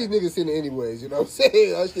 Yeah, half these niggas send it anyways, you know what I'm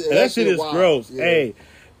saying? That shit is wild. gross. Yeah.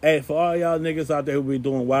 Hey, for all y'all niggas out there who be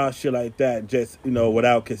doing wild shit like that, just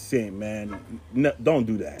without consent, man, no, don't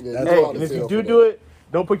do that. Yeah, That's no. Hey, ought to and if sell you for do that. do it,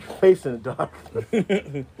 don't put your face in it, dog.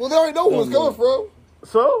 Well, they already know where it's coming from.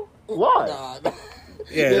 So why? Nah.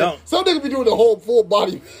 yeah, don't. Some niggas be doing the whole full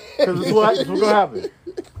body. Because this is what's gonna happen.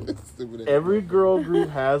 Stupid ass. Every girl group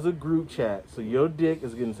has a group chat, so your dick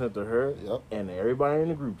is getting sent to her Yep. and everybody in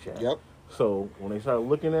the group chat. Yep. So when they start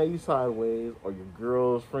looking at you sideways, or your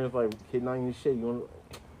girl's friends like hitting on your shit, you want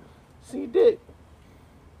to see your dick.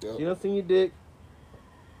 Yep. You don't see your dick.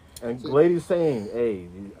 And ladies saying, "Hey,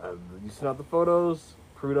 you seen out the photos?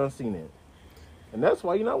 Crew done seen it." And that's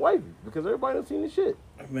why you're not wifey, because everybody done seen the shit.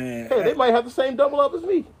 Man, Hey, they might have the same double up as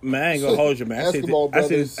me. man, I ain't gonna hold you, man. Eskimo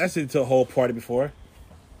brothers. I seen to a whole party before.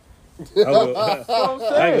 I That's what I'm ain't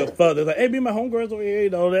saying. gonna fuck. They're like, hey, be my homegirls over here. You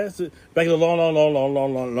know, that's it. Back in the long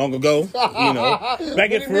ago. You know,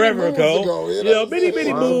 back in Many forever moons ago. ago, you You know know, what I'm bitty saying? bitty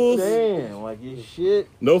That's what I'm moves. saying. Like your shit.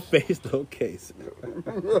 No face, no case.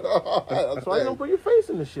 That's why you don't put your face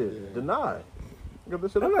in the shit. Deny. You got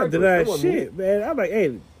this shit I'm on not paper. denying That wasn't me. shit, man. I'm like,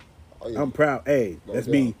 hey, Oh, yeah. I'm proud. Hey, that's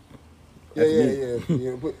doubt. me.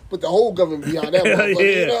 Yeah. But the whole government behind that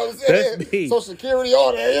motherfucker, you know what I'm saying? That's me. Social Security,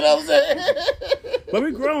 all that, you know what I'm saying? But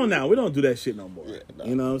we grown now. We don't do that shit no more. nah.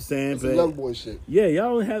 You know what I'm saying? It's But, a young boy shit. yeah,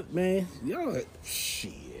 y'all don't have, man. Y'all,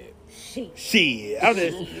 shit. I was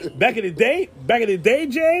just, back in the day,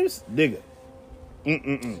 James, nigga.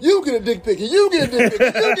 You get a dick pic, and you get a dick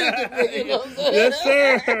pic, and you get a dick pic, you know what I'm saying? Yes,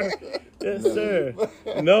 sir. Yes,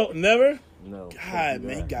 sir. No, never. No. God, can't do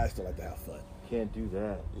man, that. you guys still like to have fun. Can't do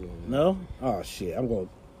that. No? Oh shit,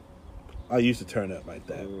 I used to turn up like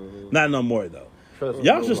that. Not no more though. Trust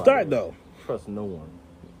Y'all nobody. should start though. Trust no one.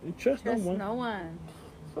 You trust no Trust one. no one.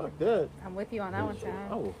 Fuck that. I'm with you on that one, I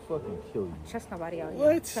Tom. will fucking kill you. Trust nobody out here.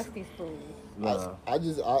 What? Trust these fools. Nah.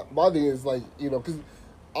 My thing is like, you know, because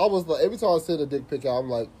I was like, every time I send a dick pic out, I'm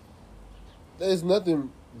like, there's nothing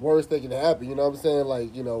worse that can happen. You know what I'm saying?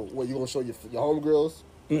 Like, you know, what, you gonna show your homegirls?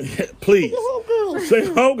 Please. Homegirls. Say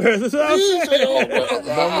homegirls. That's what I'm Please saying. say homegirls.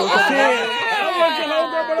 I want your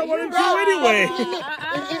homegirl, but I wanted you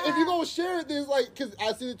anyway. If you're gonna share it, then it's like, because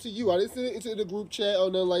I sent it to you. I didn't send it into the group chat or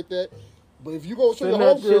nothing like that. But if you gonna show Send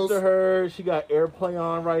your that shit to homegirls, her. She got airplay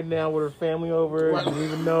on right now with her family over. Right. You don't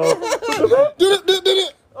even know. did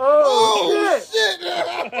it. Oh,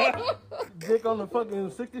 shit. Dick on the fucking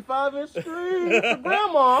 65-inch screen for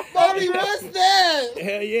grandma. Bobby, what's that?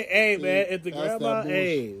 Hell yeah. Hey, man, if the That's grandma, that bullshit.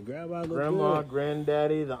 hey, grandma look Grandma, good.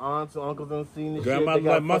 granddaddy, the aunts and uncles done seen this Grandma shit. They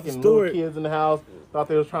got like Martha fucking Stewart. little kids in the house. Thought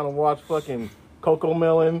they was trying to watch fucking Coco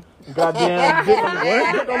Melon, goddamn dick on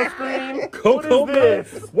the screen. Coco What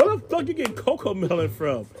is this? Where the fuck you get Coco Melon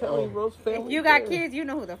from? Tell me, Rose family. If you got kids, you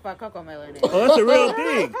know who the fuck Coco Melon is. Oh, that's a real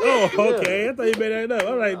thing. Oh, okay. I thought you made that up.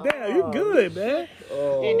 I'm like, damn, you good, man.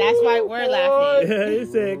 And that's why we're laughing. Yeah, you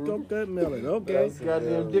said Coco Melon. Okay.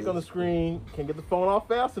 Goddamn dick on the screen. Can't get the phone off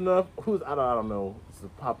fast enough. I don't know. It's a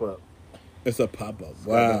pop up. It's a pop up.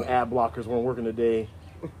 Wow. Wow. Ad blockers weren't working today.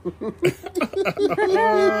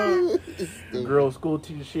 Girl, school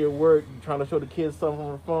teacher, she at work, you trying to show the kids something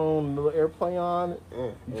on her phone, a little airplane on.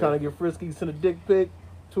 You trying to get frisky, send a dick pic.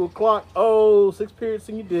 2 o'clock. Oh, 6 periods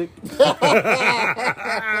in your dick. Now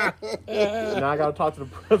I gotta talk to the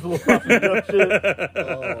principal about some dumb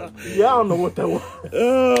shit. Yeah, I don't know what that was.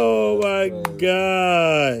 Oh my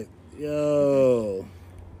god. Yo.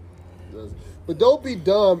 But don't be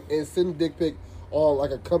dumb and send a dick pic on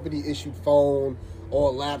like a company issued phone or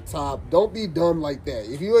a laptop. Don't be dumb like that.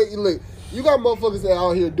 If you ain't look, you got motherfuckers that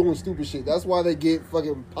out here doing stupid shit. That's why they get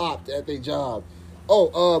fucking popped at their job.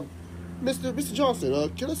 Oh, Mr. Johnson,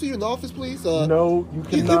 can I see you in the office, please? No, you You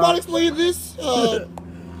cannot. mind explaining this?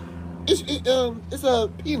 It's a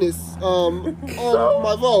penis on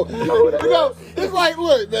my phone. You know, it's like,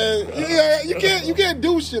 look, man, you can't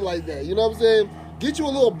do shit like that. You know what I'm saying? Get you a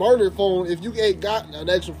little burner phone if you ain't got an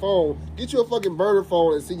extra phone. Get you a fucking burner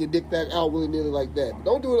phone and send your dick back out willy nilly like that.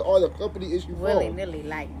 Don't do it on the company issue phone. Willy nilly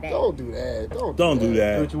like that. Don't do that. Don't do Do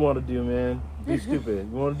that. what you want to do, man. Be stupid.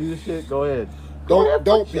 You want to do this shit? Go ahead. Don't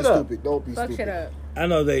fuck be shit up. stupid. Don't be Fuck stupid. shit up. I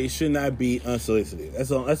know they should not be unsolicited.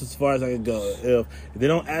 That's as far as I can go. If they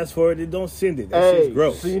don't ask for it, they don't send it. That shit's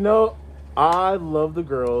gross. So you know, I love the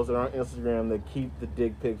girls that are on Instagram that keep the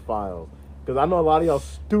dick pic files. Because I know a lot of y'all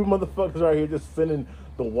stupid motherfuckers out here just sending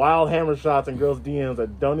the wild hammer shots in girls' DMs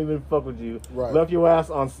that don't even fuck with you. Right. Left your ass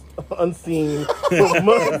on unseen for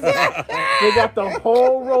months. They got the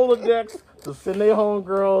whole Rolodex to send their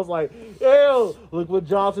homegirls like, yo, look what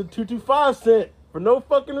Johnson 225 sent for no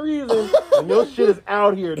fucking reason. And your shit is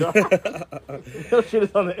out here, dog. Your shit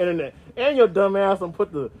is on the internet. And your dumb ass done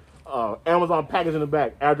put the Amazon package in the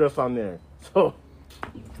back, address on there. So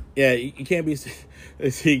Yeah, you can't be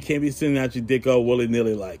sending out your dick all willy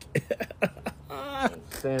nilly like.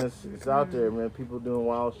 saying it's out there, man. People doing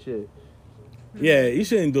wild shit. Yeah, you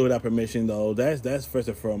shouldn't do it without permission though. That's first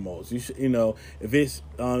and foremost. You should, if it's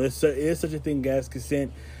there's such a thing as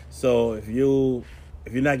consent. So if you're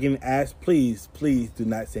not getting asked, please do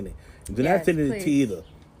not send it. Do not Yes, send it please. to either.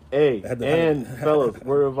 Hey, Had to- and fellas,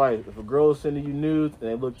 word of advice: if a girl is sending you nudes and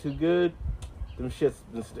they look too good, them shits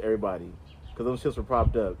this is to everybody, because them shits were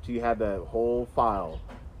propped up. She had that whole file.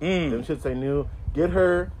 Them shits they knew. Get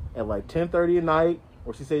her at like 10:30 at night,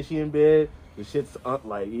 or she say she in bed. The shit's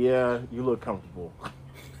like, yeah, you look comfortable.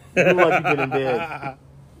 You look like you been in bed.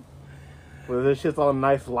 But this shit's all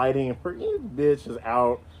nice lighting, and her bitch is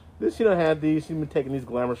out. This she done had these. She's been taking these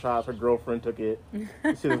glamour shots. Her girlfriend took it.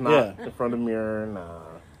 This shit is not in front of the mirror. Nah.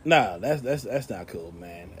 Nah, that's not cool,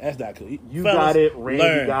 man. That's not cool. You Fellas, got it. Randy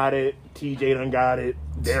learn. got it. TJ done got it.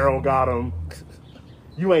 Daryl got him.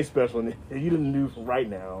 You ain't special. You didn't do right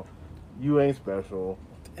now. You ain't special.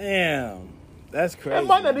 Damn, that's crazy. That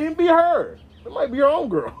might not even be her. It might be your own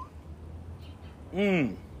girl.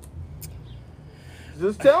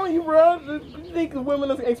 Just telling you, bro. You think the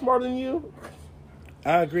women ain't smarter than you?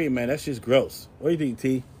 I agree, man. That's just gross. What do you think,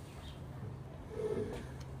 T?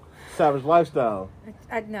 Savage lifestyle.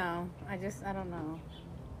 I don't know.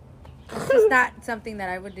 It's just not something that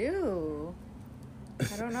I would do.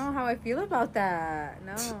 I don't know how I feel about that.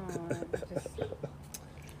 No.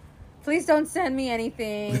 Please don't send me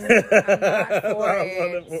anything. I'm not for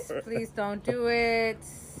it. Please don't do it.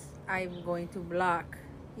 I'm going to block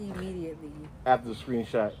immediately. After the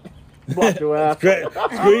screenshot. Block your ass. Great.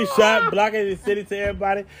 Screenshot, blocking and sending to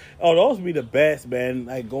everybody. Oh, those would be the best, man.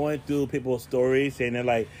 Like going through people's stories saying they're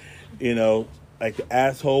like, like the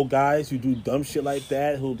asshole guys who do dumb shit like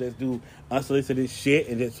that, who just do unsolicited shit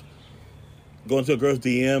and just go into a girl's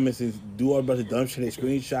DM and just do all a bunch of dumb shit and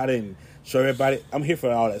screenshot it and show everybody. I'm here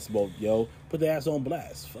for all that smoke, yo. Put the ass on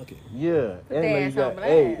blast. Fuck it. Yeah. Put And their then ass you on got,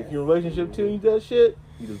 hey, blast. if you're in a relationship too and you do that shit,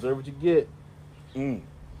 you deserve what you get.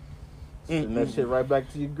 Send that shit right back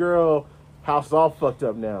to your girl. House all fucked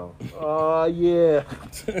up now. Oh, yeah.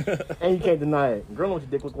 And you can't deny it. Girl, know what your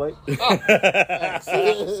dick look like. You got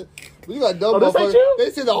dumb this ain't motherfuckers. you? They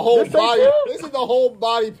see the whole This ain't body. you? They see the whole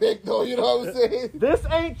body pic, though. You know what I'm saying? This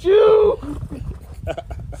ain't you.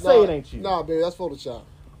 Say it ain't you. Nah, baby, that's Photoshop.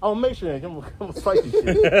 Oh, make sure it ain't. I'm gonna fight this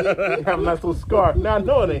shit. You have a nice little scar. Now I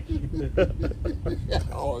know it ain't you.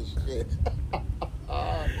 Oh shit.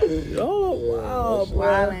 Oh, wow, that's boy.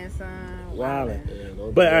 Wildin', son. Wildin'. Yeah,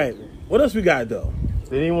 don't But do all right, that. what else we got though?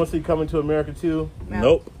 Did anyone see Coming to America 2?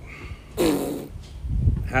 Nope.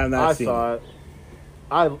 Have not I seen saw it.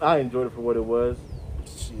 I enjoyed it for what it was.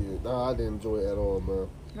 Shit, nah, I didn't enjoy it at all, man.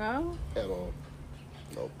 No? At all.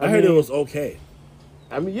 Nope. I heard it was okay.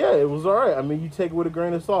 I mean, yeah, it was alright. I mean, you take it with a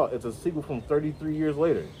grain of salt. It's a sequel from 33 years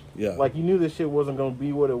later. Yeah. Like, you knew this shit wasn't going to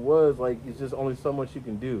be what it was. Like, it's just only so much you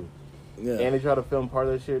can do. Yeah. And they try to film part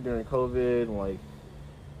of that shit during COVID. And, like,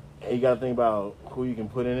 and you got to think about who you can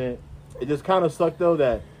put in it. It just kind of sucked, though,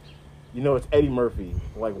 that, you know, it's Eddie Murphy.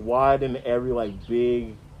 Like, why didn't every, like,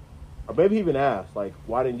 big... Or maybe even asked, like,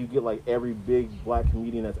 why didn't you get, like, every big black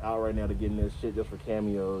comedian that's out right now to get in this shit just for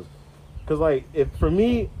cameos? Because, like, if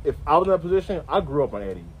I was in that position, I grew up on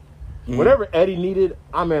Eddie. Mm-hmm. Whatever Eddie needed,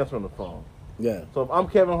 I'm answering the phone. Yeah. So if I'm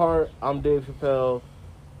Kevin Hart, I'm Dave Chappelle,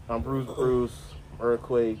 I'm Bruce,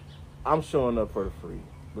 Earthquake, I'm showing up for the free.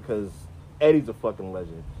 Because Eddie's a fucking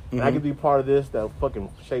legend. Mm-hmm. And I could be part of this that fucking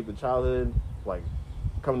shaped the childhood, like,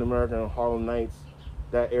 Coming to America and Harlem Nights,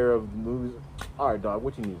 that era of movies. All right, dog,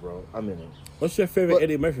 what you need, bro? I'm in it. What's your favorite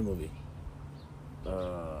Eddie Murphy movie?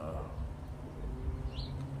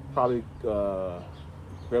 Probably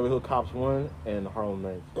Beverly Hills Cops 1 and Harlem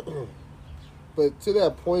Nights. But to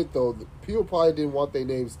that point, though, people probably didn't want their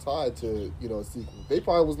names tied to, you know, a sequel. They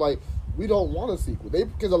probably was like, we don't want a sequel.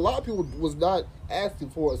 Because a lot of people was not asking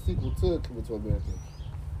for a sequel to Coming to America.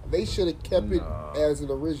 They should have kept it as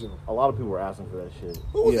an original. A lot of people were asking for that shit.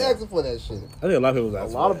 Who was asking for that shit? I think a lot of people was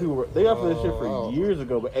asking. A lot of people were. They asked for that shit for years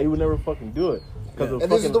ago, but Eddie would never fucking do it.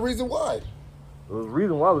 And this is the reason why. The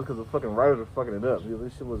reason why was because the fucking writers were fucking it up.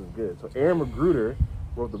 This shit wasn't good. So Aaron Magruder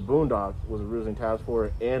wrote the Boondocks, was originally tasked for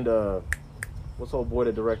it, and what's the old boy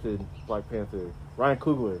that directed Black Panther? Ryan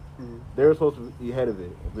Coogler. Mm-hmm. They were supposed to be ahead of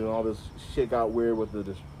it. Then all this shit got weird with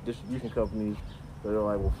the distribution companies. They're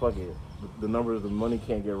like, well, fuck it. The numbers, the money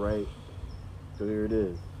can't get right. So here it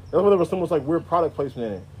is. That's why there was so much like weird product placement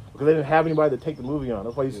in it. Because they didn't have anybody to take the movie on.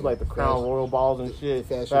 That's why you see like the Crown Royal balls and shit,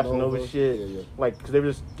 Fashion Nova shit. Yeah. Like, because they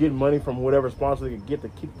were just getting money from whatever sponsor they could get to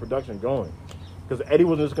keep the production going. Because Eddie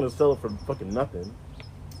wasn't just going to sell it for fucking nothing.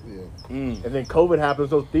 Yeah. And then COVID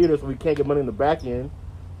happens, those theaters, so we can't get money in the back end.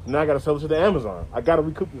 So now I got to sell it to the Amazon. I got to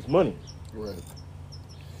recoup this money. Right.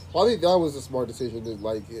 Well, I think that was a smart decision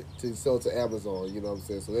to sell it to Amazon. You know what I'm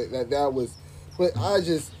saying? So that was, but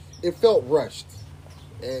it felt rushed.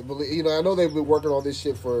 And you know, I know they've been working on this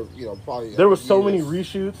shit for probably. There were so many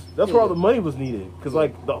reshoots. That's where all the money was needed. Because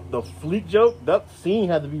like the Fleek joke, that scene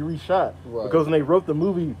had to be reshot. Right. Because when they wrote the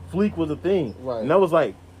movie, Fleek was a thing. Right. And that was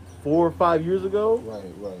like 4 or 5 years ago. Right.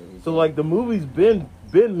 Exactly. So like the movie's been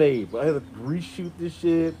made, but I had to reshoot this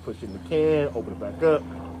shit, push it in the can, open it back up.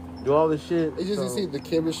 Do all this shit. It just didn't seem, the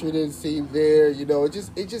chemistry didn't seem there. You know, it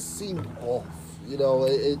just seemed off. You know,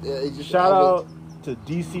 it just. Shout out to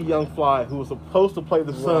DC Young Fly, who was supposed to play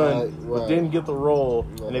the son, but didn't get the role,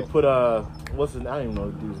 and they put what's his? I don't even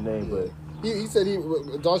know the dude's name, but he said he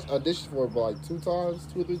auditioned for it like 2 or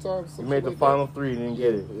 3 times. He made the final 3 and didn't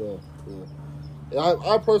get it. Yeah. And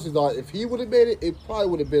I personally thought if he would have made it, it probably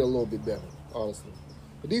would have been a little bit better, honestly.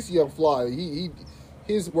 But DC Young Fly,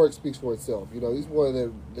 his work speaks for itself. You know, he's one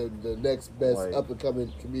of the next best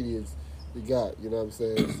up-and-coming comedians we got. You know what I'm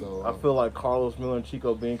saying? So I feel like Carlos Miller and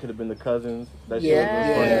Chico Bean could have been the cousins. That shit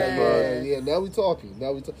was funny as fuck. Yeah. Now we talking.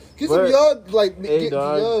 Get some young, hey,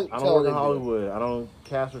 dog, I don't work in Hollywood. I don't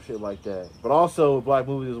cast or shit like that. But also, black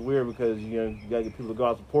movies is weird because you gotta get people to go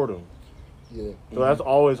out and support them. Yeah. So that's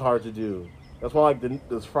always hard to do. That's why like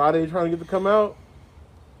this Friday trying to get to come out,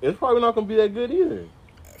 it's probably not gonna be that good either.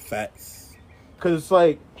 Facts. Because it's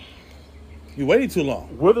like... You waited too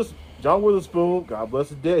long. John Witherspoon, God bless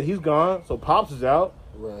his dead, he's gone. So Pops is out.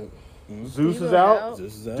 Right. Zeus is out.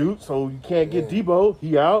 Dude, so you can't get Debo.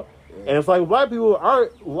 He out. Yeah. And it's like, black people, our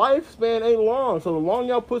lifespan ain't long. So the longer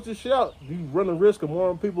y'all push this shit out, you run the risk of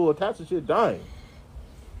more people attached to shit dying.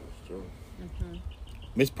 That's true. Mm-hmm.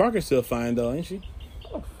 Miss Parker's still fine, though, ain't she?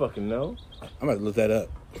 I don't fucking know. I'm about to look that up.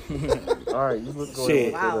 All right, you look.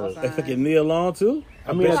 Shit. Wow, that fucking Nia Long too.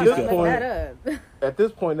 I mean, at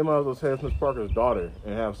this point, they might as well say it's Miss Parker's daughter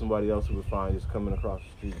and have somebody else who was fine just coming across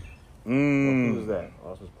the street. Who was that?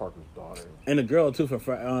 Oh, it's Miss Parker's daughter. And the girl too for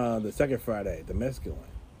the second Friday, the Mexican one,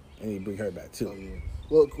 and he bring her back too. Oh,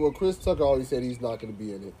 yeah. Well, Chris Tucker always said he's not going to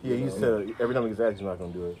be in it. Yeah, he said every time he gets asked, he's not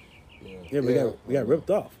going to do it. Yeah, we got ripped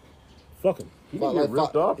off. Fuck him. He didn't get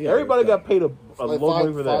ripped off. Yeah, everybody got paid a low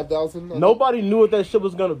money for that. 5,000. Nobody knew what that shit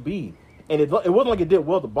was gonna be, and it wasn't like it did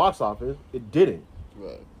well at the box office. It didn't.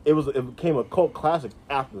 Right. It became a cult classic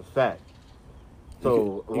after the fact.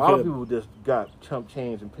 So a lot of people just got chump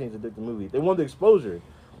change and pennies addicted movie. They wanted the exposure.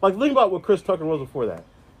 Like think about what Chris Tucker was before that.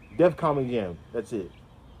 Def Comedy Jam. That's it.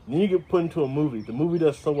 Then you get put into a movie. The movie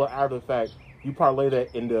does so well after the fact. you parlay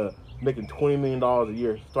that into making $20 million a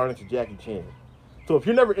year, starting to Jackie Chan. So if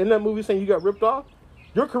you're never in that movie saying you got ripped off,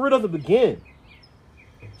 your career doesn't begin.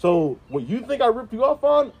 So what you think I ripped you off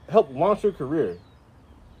on helped launch your career.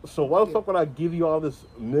 So why the fuck would I give you all this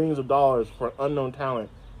millions of dollars for an unknown talent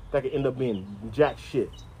that could end up being jack shit?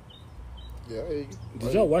 Yeah.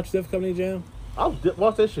 Did y'all watch Def Comedy Jam? I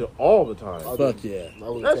watch that shit all the time. Fuck yeah.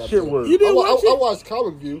 That shit was. You didn't watch I it? watched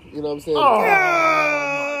Comic View. You know what I'm saying?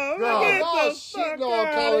 Get Oh, the shit, fuck no,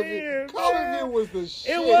 outta Comic here, View. Comic man. View was the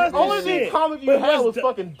shit. was man. the Only shit. thing comic you But had was was the-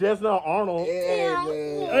 fucking Denzel Arnold. Yeah, Oh,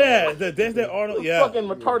 man. yeah, Desmond Arnold, yeah. Fucking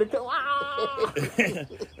retarded.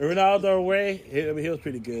 Ronaldo Ray, he was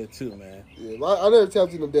pretty good too, man. Yeah, I never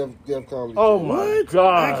tapped into Def Comedy. Oh Jam. my What?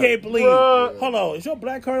 god! I can't believe. Bruh. Hold on, is your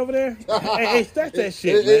black card over there? hey, stack that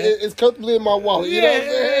shit, man. It's comfortably in my wallet. You know what I'm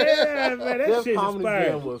saying? Yeah, man, that Def shit's Comedy Jam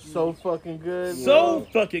inspiring. was so fucking good. So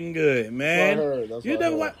fucking good, man. That's what I heard. That's You what I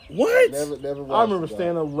never heard. watch what? Never watched I remember it,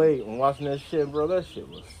 staying up late and watching that shit, bro. That shit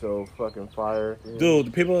was so fucking fire. Dude,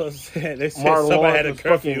 the people said Martin somebody had a Lawrence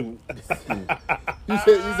was curfew. fucking- You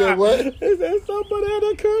said what? They said somebody had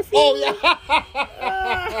a curfew. Oh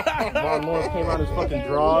yeah. Martin Lawrence came out his fucking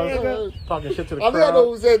drawers, talking shit to the I mean, I know crowd.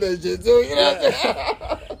 who said that shit too. You know what I'm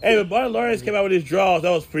saying? Hey, but Martin Lawrence came out with his draws. That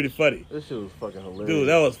was pretty funny. This shit was fucking hilarious. Dude,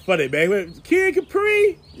 that was funny, man. Kid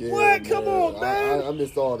Capri? Yeah, what? Come on, man. I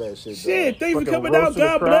missed all that shit. Shit, thanks for Fucking coming out. roasting the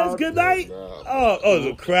God bless. crowd. Good night. Yeah, Oh,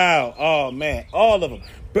 the crowd. Oh, man. All of them.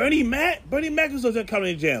 Bernie Mac was on that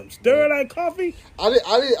Comedy Jam. Stir like coffee. I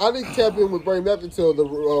didn't tap in with Bernie Mac until the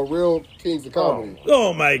real Kings of Comedy.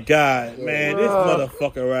 Oh, my God, man. This Bruh.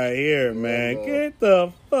 motherfucker right here, man. man. Get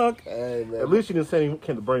the fuck. Hey man. At least you didn't say he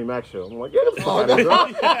came to Bernie Mac show. I'm like, get the fuck out of here, bro.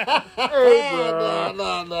 Hey,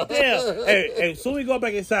 bro. No. Damn. hey, so we go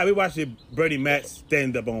back inside. We watch the Bernie Mac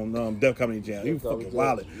stand up on Def Comedy Jam. You Def Comedy fucking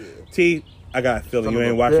Jam, wildin'. yeah. T, I got a feeling Son you of a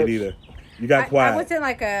ain't watch it bitch. either. You got I quiet. wasn't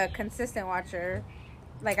like a consistent watcher.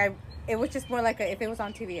 It was just more like if it was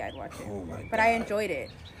on TV, I'd watch it. Oh my But I God. enjoyed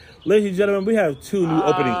it. Ladies and gentlemen, we have 2 new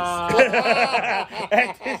openings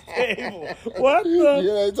at this table. What the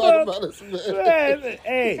Yeah, they talking fuck? about us, man. Man, He's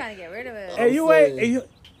hey, trying to get rid of it. hey, you saying. ain't. Hey, you,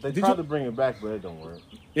 They Did tried you- to bring it back, but it don't work.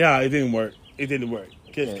 yeah, it didn't work. It didn't work.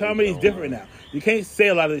 Because Yeah, it comedy's don't different work. now. You can't say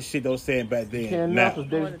a lot of this shit they were saying back then. Can't now. now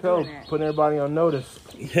because Dave Wasn't Chappelle doing it. putting everybody on notice.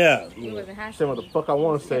 Yeah. He wasn't happy. Saying what the fuck I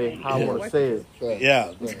want to say, how I want to say it.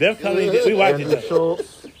 Yeah. Def Comedy, we watch Andrew it.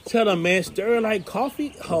 Schultz. Tell them, man, stir like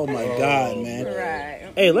coffee. Oh my God, man.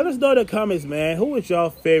 Right. Hey, let us know in the comments, man. Who was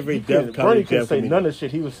your favorite Def Bernie Comedy couldn't Jam say comedian? none of the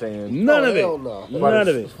shit he was saying. None of hell it. no. None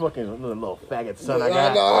of This it. fucking little faggot son I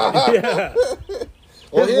got. Nah. Yeah.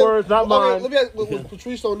 His words, not mine. Let me ask, was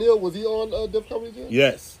Patrice O'Neal, was he on Def Comedy Jam?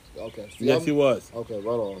 Yes. Okay. See, Yes, he was. Okay, right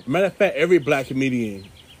on. Matter of fact, every black comedian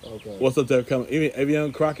Okay. was up there coming. Even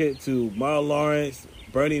Evian Crockett to Marlon Lawrence,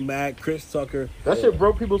 Bernie Mac, Chris Tucker. That shit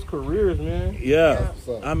broke people's careers, man. Yeah.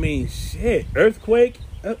 Yeah. I mean, shit. Earthquake.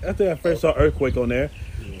 I think I first saw Earthquake on there.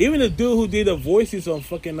 Even the dude who did the voices on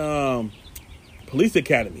fucking Police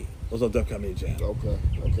Academy was on Def Comedy Jam. Okay.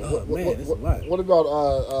 Oh, man, it's a lot. What about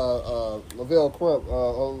Lavelle Crump?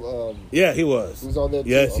 Yeah, he was. He was on there too?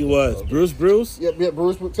 Yes, he Okay, was. okay. Bruce. Yeah,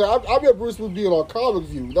 Bruce. I met Bruce was being on Comic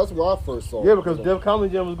View. That's where I first saw him. Yeah, because Def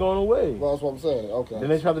Comedy Jam was going away. Well, that's what I'm saying. Okay. Then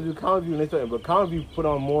they tried to do Comedy View, and they started, but Comedy View put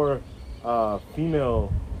on more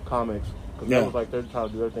female comics because Yeah. that was like they're trying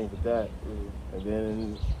to do everything with that. And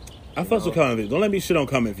then I fuss with Comic View. Don't let me shit on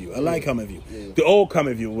Comic View. I like Comic View. Yeah. The old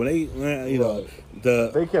Comic View when they, you know,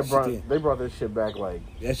 the they brought this shit back like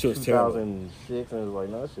that shit was terrible. 2006, and it was like,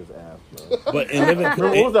 no, that's just ass, bro. But in living, Remember,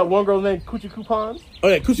 what was that one girl's name? Coochie Coupons? oh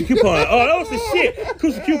yeah, Coochie Coupon. Oh, that was the shit.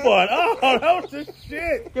 Coochie Coupon. Oh, that was the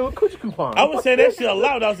shit. Yeah, with Coochie Coupons. I would say that shit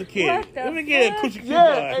aloud when I was a kid. What the Let me get a fuck? Coochie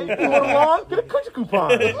Yeah, hey, Coupon. you want a lawn? Get a Coochie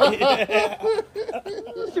Coupon.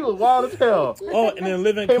 She was wild as hell. Oh, and then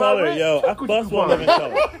Living Came out Color, red. yo. I Coochie bust one Coupon. Living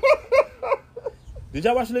Color. Did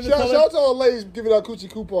y'all watch Living Shout Color? out to all the ladies giving out coochie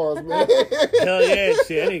coupons, man. Hell yeah,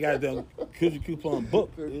 shit. I ain't got them Coochie Coupon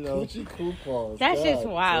book, you know. Coochie coupons. That God shit's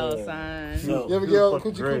wild, damn. son. No. You ever It get was a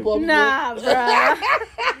fucking coochie great. coupon? Nah,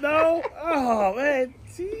 bruh. No? Oh, man.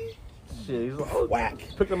 See? Shit, he's like, oh, Whack.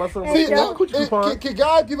 picked up my son. See, Yeah, now, Coochie Coupon. can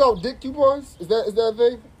guys give out dick coupons? Is that a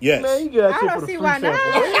thing? Yes. Man, you get that I shit don't for the see free why sample.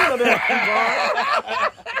 not. You ain't know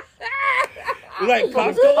that You like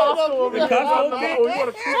coupon. Costco? Costco over The there. Costco No, dick? you want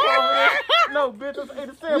a coupon over there? No, bitch, that's ate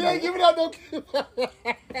a We sample. ain't giving out no coupons.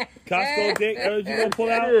 Costco dick? Heard you gonna pull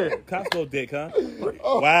out? Yeah. Costco dick, huh?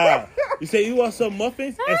 Wow. You say you want some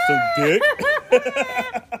muffins and some dick?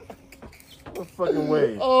 No fucking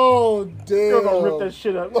way. Oh, damn. You're gonna rip that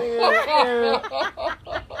shit up, man.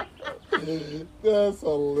 That's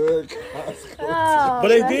hilarious. Oh, But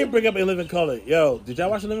they man. did bring up In Living Color. Yo, did y'all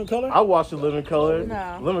watch In Living Color? I watched The Living Color.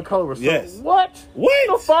 No. Living Color was so... Yes. What? What?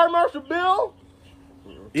 No Fire Marshal Bill?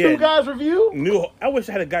 Two guys review? I wish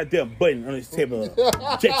I had a goddamn button on this table.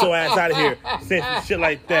 Get your ass out of here. Saying some shit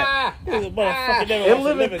like that. This motherfucker never In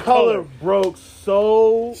watched Living Color broke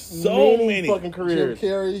so many fucking Jim careers.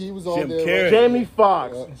 Carrey, he was on Jim there. Carrey. Jamie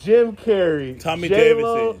Foxx, Jim Carrey, Tommy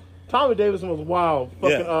J-Lo. Davidson. Tommy Davidson was wild.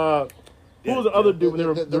 Fucking who was the other dude when they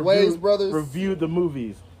were The Wayans brothers? reviewed the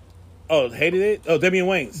movies? Oh, hated it? Oh, Damian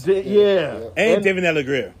Wayans. Yeah. And David Allen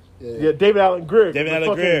Greer. Yeah, David Allen Greer. David The Allen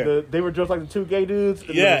fucking- Greer. They were just like the two gay dudes.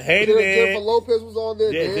 Yeah, hated Jennifer it. Lopez was on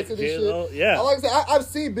there Yeah, dancing and J-Lo, shit. yeah. I like I said, I've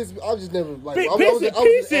seen bits. I've just never like. Big I was bits an and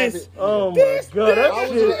pieces. Oh my This god, bitch. that I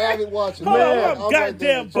was an shit. avid watcher. Hold Man, on, I what was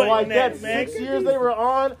goddamn So like button that that, man. 6 years they were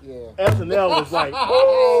on, Yeah. SNL was like, Oh,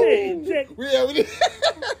 oh, shit. We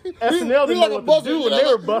SNL didn't know what to do, and they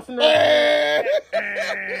were busting that.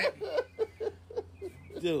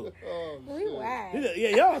 Dude. We whack.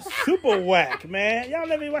 Yeah, y'all super whack, man. Y'all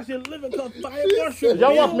let me watch your Living Color Fire Marshal.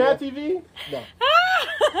 Y'all watch Bill. Mad TV? No,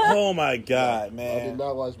 Oh my God, I did man.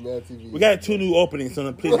 not watch Mad TV. We got 2 new openings,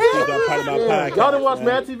 so please speak on part of my podcast. Y'all didn't watch man.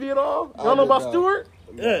 Mad TV at all? I Y'all know did about not. Stewart?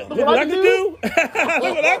 Yeah, look what what I I can can do.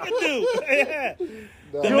 Look what I can do. Yeah.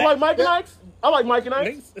 No. You don't like Mike and Ike's? I like Mike and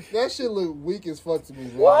Ike's. That shit look weak as fuck to me.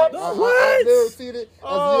 Man. What? I've never seen it.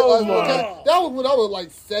 Oh, my. That was when I was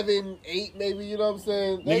like 7, 8, maybe. You know what I'm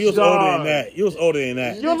saying? That Nigga, you was shit- older than that. You was older than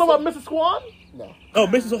that. You don't know about Mrs. Swan? No, Oh,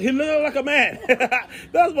 Mrs. He looked like a man. That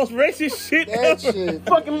was the most racist shit that ever. shit.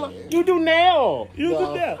 Fucking, you do now. You No.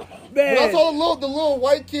 look at that. When I Man. saw the little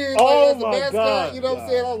white kid Oh, like, as the my mascot, God. you know what I'm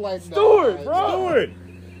saying? I was like, Stewart, nah, bro. Stewart.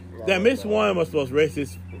 That Miss One was the most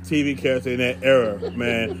racist TV character in that era,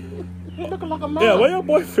 man. You looking like a man. Yeah, where your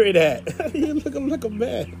boyfriend at? You looking like a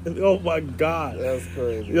man. Oh my God. That's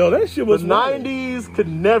crazy. Yo, that shit The was 90s could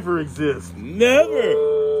never exist. Never.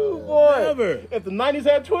 Ooh, boy. Never. If the 90s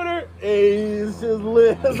had Twitter, it's just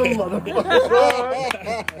lit as a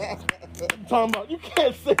motherfucker. I'm talking about, you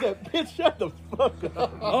can't say that, bitch. Shut the fuck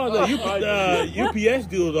up. Oh, the UPS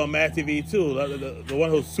dude was on Mad TV too. The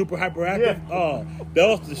one who's super hyperactive. Yeah. Oh, that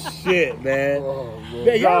was the shit, man. Oh, man.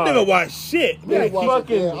 Man, y'all God. never watch shit. Yeah, Man. watch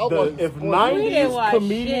Fucking, it, yeah. I watched if sports. We didn't 90s watch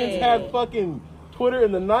comedians shit. had fucking Twitter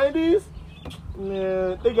in the 90s,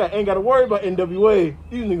 man, they ain't got to worry about NWA.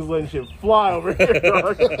 These niggas letting shit fly over here,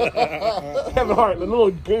 dog. Kevin Hart, the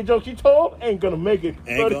little gay joke she told, ain't gonna make it.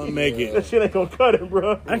 Ain't gonna make it. That shit ain't gonna cut it,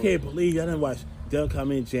 bro. I can't believe y'all didn't watch Del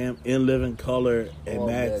Comedy Jam, In Living Color, and Oh,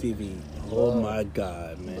 Mad man. TV. Oh my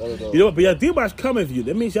God, man. I don't know. You know what? But y'all did watch Coming View.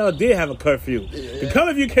 That means y'all did have a curfew. The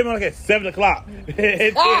Coming View came on like at 7 o'clock.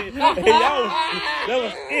 And that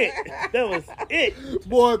was it. That was it.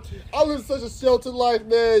 Boy, I lived such a sheltered life,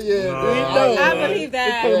 man. Yeah, Nah. man. I believe It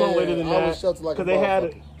that. came on Yeah, later than I that. was sheltered like a Because they had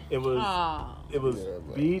motherfucker. it was Aw. it was Yeah, man.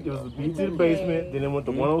 beat. It was beat to the basement. Then it went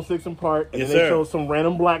to 106 in Park, and Yes, then they sir. showed some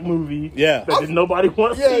random black movie. Yeah. that did nobody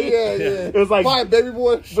want to Yeah, see. yeah, yeah. It was like Fine, baby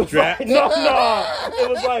boy. it was Strap. like, no.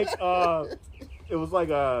 It was like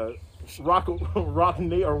Rock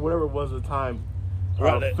Nate or whatever it was at the time.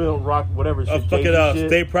 Film Rock whatever shit. Fucking Jason shit.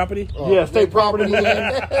 State Property? Yeah, State Property movie.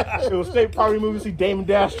 Yeah. It was State Property movie. See Damon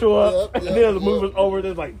Dash show up, Yep, and yep, then the movie yep. was over.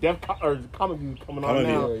 There's like Comic View coming on Comic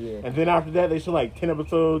now, View. Yeah, yeah. and then after that they show like 10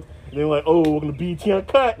 episodes, and then like, oh, we're gonna BT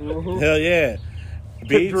Uncut. Hell yeah.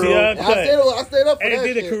 BT drill. I Uncut. stayed up for And that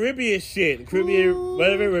did the shit. Caribbean shit. Caribbean,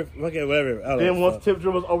 whatever. Okay, whatever. I don't Then know. once Tip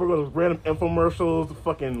Drill was over, it was random infomercials, And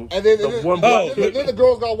fucking then, the then, one Oh, black then the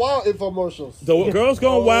Girls Got Wild infomercials. The Girls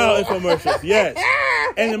Gone Wild infomercials, yes.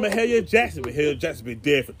 And the Mahalia Jackson been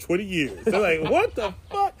dead for 20 years. They're like, what the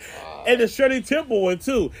fuck? And the Shirley Temple one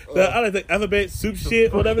too. I like the alphabet soup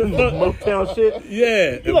shit, whatever the fuck. Motown shit.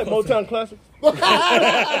 Yeah. You like Motown classics? Hold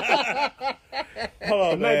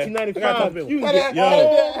on, man. 1995. You can But get Yo.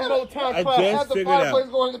 all Motown I classics. just Had the figured out. fireplace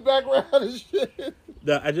going in the background and shit.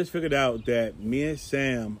 I just figured out that me and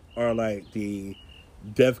Sam are like the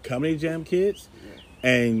Def Comedy Jam kids,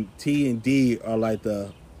 and T and D are like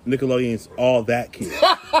the Nickelodeon's All That kids.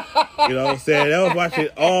 You know what I'm saying? They was watching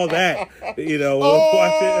All That. You know, we was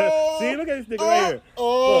watching. See, look at this nigga right here.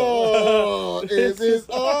 Oh, is this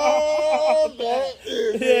all that?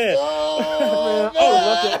 Is Yeah. this all Man,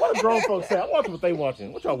 that? what do grown folks say? I watch what they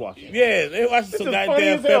watching. What y'all watching? Yeah, they watching some is funny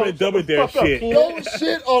goddamn as hell. Family Double Shut the Dare fuck up, shit. Ken. Don't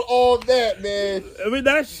shit on all that, man. I mean,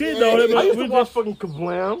 that shit though. I I used to we watch just fucking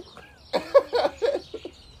Kablam. I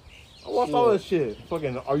watched all that shit.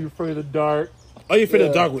 Fucking Are You Afraid of the Dark? Oh, you feel Yeah.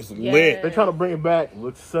 the dark was Yeah. lit. They trying to bring it back.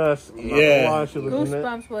 Looks sus. I'm not Yeah. gonna lie, shit looks in it.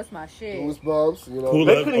 Goosebumps was my shit. Goosebumps, you know. Cool.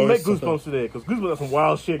 They couldn't even Or make something. Goosebumps today because Goosebumps had some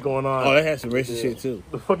wild shit going on. Oh, they had some racist shit too.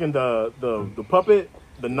 The fucking the puppet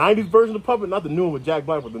the '90s version of Puppet, not the new one with Jack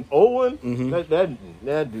Black, but the old one.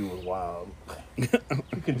 That dude was wild. He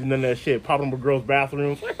couldn't do none of that shit. Popping up a girls'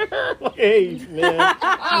 bathrooms. Like, hey, man,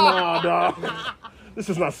 nah, dog. This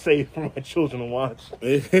is not safe for my children to watch.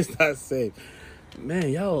 It's not safe. Man,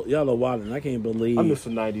 y'all are wild, and I can't believe. I miss the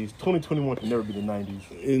 '90s. 2021 can never be the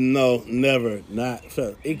 '90s. No, never. Not.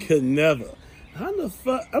 It could never. How the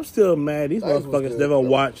fuck? I'm still mad. These motherfuckers never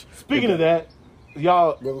watch. Speaking of that,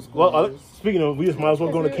 y'all. Middle school Well, years. speaking of, we just might as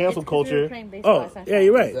well go into cancel culture. Oh, yeah,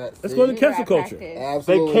 you're right. Let's go to We were cancel at culture. practice.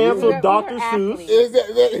 Absolutely. They canceled We were Dr. athletes. Seuss. Is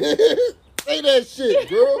that say that shit,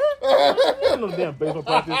 girl? I don't know the damn baseball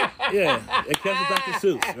practice. Yeah, they canceled Dr.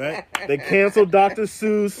 Seuss, right? They canceled Dr.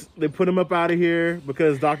 Seuss. They put him up out of here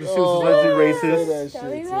because Dr. Seuss is allegedly Say racist. that Tell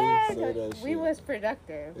me shit, that. T. Say that We shit. was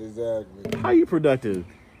productive. Exactly. How you productive?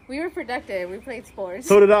 We were productive. We played sports.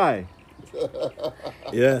 So did I.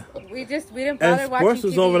 Yeah. We didn't bother And watching sports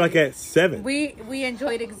was TV. over like at 7. We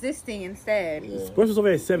enjoyed existing instead. Yeah. Sports was over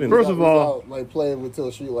at 7. First of We was all- out, like playing until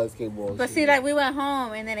the street lights came on. But see, like we went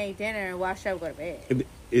home and then ate dinner and washed up, go to bed.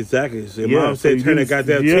 Exactly. So Yeah, mom so said, you turn that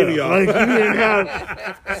didn't- goddamn yeah, TV off. like, you didn't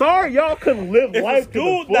have- sorry, y'all couldn't live It's life a to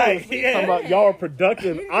school the night, fullest. yeah. Talking about y'all are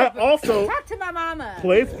productive. I also Talk to my mama.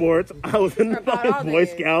 played sports. I was in About the all Boy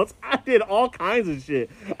this. Scouts. I did all kinds of shit.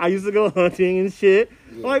 I used to go hunting and shit.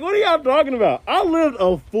 Like, what are y'all talking about? I lived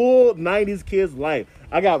a full '90s kid's life.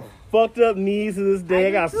 I got fucked up knees to this day. I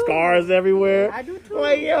do got too. scars everywhere. I do too.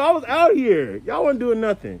 Like, yeah, I was out here. Y'all wasn't doing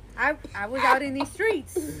nothing. I was out in these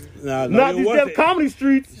streets. Nah, Not you these damn wasn't. comedy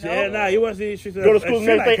streets. Yeah, nah, you wasn't in the streets. Go to school the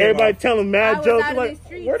next day, everybody telling I mad was jokes. out You're in like, these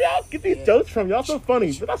streets. where y'all get these jokes from? Y'all so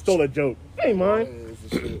funny. But I stole that joke. That ain't mine.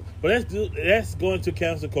 But let's go into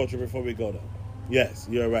cancel culture before we go though. Yes,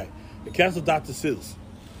 you're right. The cancel Dr. Seuss.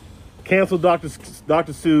 Cancel Dr.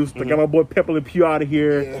 Seuss. They got my boy Pepper Le Pew out of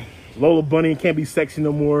here. Yeah. Lola Bunny can't be sexy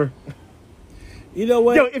no more. You know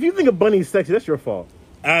what? Yo, if you think a bunny is sexy, that's your fault.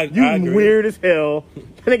 I You agree. weird as hell.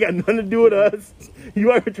 It ain't got nothing to do with us.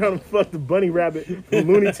 You out here trying to fuck the bunny rabbit from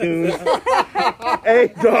Looney Tunes.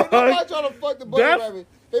 Hey, I'm not dog. trying to fuck the bunny That's- rabbit.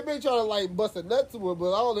 They may try to like bust a nut to her,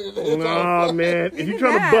 but I don't think they're Nah, trying to man. If you Even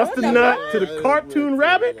trying to that, bust what a the nut fuck? to the cartoon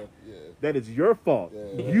rabbit, that is your fault.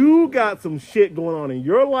 You got some shit going on in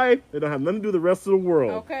your life that don't have nothing to do with the rest of the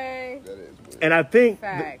world. Okay. And I think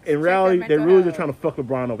Facts. in Check reality, their they're mental really just health. trying to fuck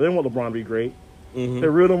LeBron over. They don't want LeBron to be great. They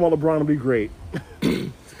really don't want LeBron to be great.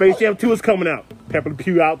 Space Jam 2 is coming out. Pepper Le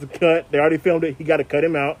Pew out to cut. They already filmed it. He got to cut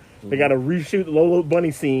him out. They got to reshoot the Lola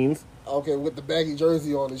Bunny scenes. Okay, with the baggy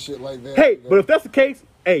jersey on and shit like that. Hey, you know? but if that's the case,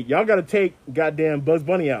 hey, y'all got to take goddamn Bugs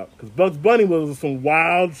Bunny out. Because Bugs Bunny was some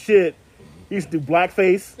wild shit. He used to do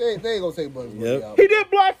blackface. they ain't gonna take Bugs Bunny Yep. out. He did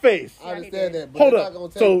blackface. I understand that, but Hold they're up. not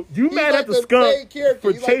gonna take So you he's mad like at the main skunk character.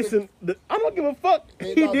 for He's like chasing? I don't give a fuck.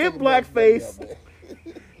 They're He not did taking Bugs Bunny blackface. out,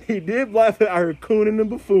 man. He did blackface. I heard cooning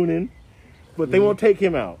and buffooning, but they won't take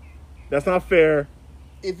him out. That's not fair.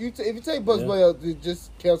 If you take Bugs Bunny out, you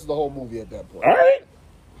just cancel the whole movie at that point. All right.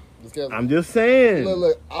 Just cancel. I'm just saying.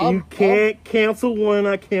 Look, you can't cancel one,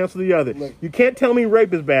 I cancel the other. Look. You can't tell me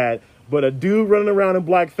rape is bad, but a dude running around in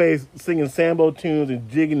blackface singing Sambo tunes and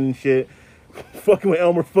jigging and shit, fucking with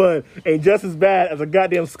Elmer Fudd, ain't just as bad as a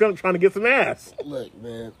goddamn skunk trying to get some ass. Look,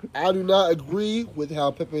 man, I do not agree with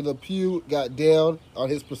how Pepe Le Pew got down on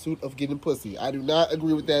his pursuit of getting pussy. I do not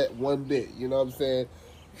agree with that one bit. You know what I'm saying?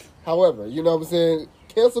 However, you know what I'm saying?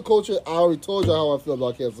 Cancel culture, I already told you how I feel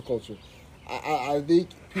about cancel culture. I think...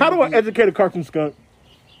 How do I educate a cartoon skunk?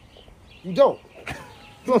 You don't.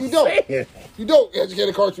 You don't. Saying. You don't educate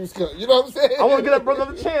a cartoon skunk. You know what I'm saying? I want to get that brother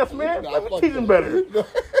another chance, man. Nah, Let me fuck teach him that. better.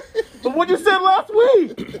 But what you said last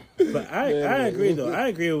week? But I agree though. I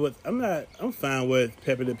agree with. I'm fine with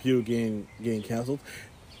Pepe Le Pew getting canceled.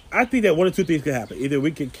 I think that one or two things could happen. Either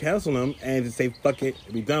we could cancel him and just say fuck it,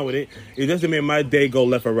 be done with it. It doesn't make my day go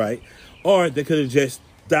left or right. Or they could have just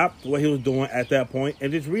stopped what he was doing at that point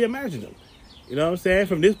and just reimagined him. You know what I'm saying?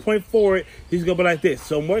 From this point forward, he's gonna be like this.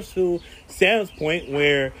 So much to Sam's point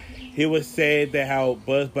where he was saying that how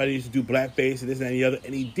Bugs Bunny used to do blackface and this and the other,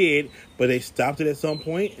 and he did, but they stopped it at some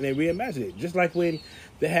point and they reimagined it. Just like when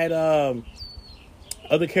they had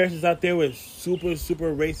other characters out there with super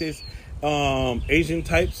racist Asian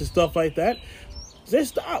types and stuff like that.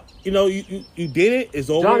 Just stop. You know, you did it. It's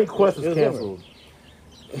over. Johnny Quest is It's canceled. over.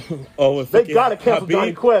 Oh, They gotta cancel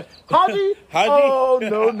Johnny Quest. Haji? Haji? Oh,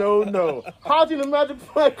 no. Haji the Magic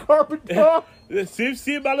Black Carpet Dog.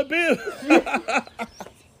 See about the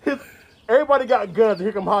bill. Everybody got guns.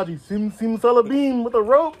 Here come Haji. Sim Salabim with a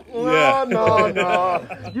rope. Yeah. No.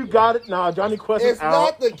 You got it. Nah, Johnny Quest It's is out.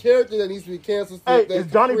 not the character that needs to be canceled. Hey, That's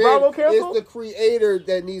is Johnny the Bravo canceled? It's the creator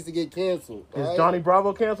that needs to get canceled. Is all right? Johnny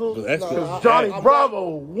Bravo canceled? That's No, good. I- Johnny I'm Bravo,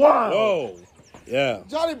 wow. Whoa. Yeah.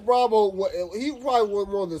 Johnny Bravo, he probably was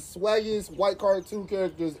one of the swaggiest white cartoon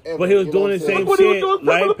characters ever. But he was you know doing what the I'm same saying? Look what he was shit doing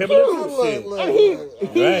like for Pepper the the kids. shit.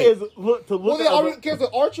 And he Right. is to Was look he at. already character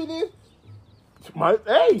Archer then?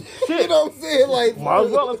 Hey, shit. You know what I'm saying? Like, Might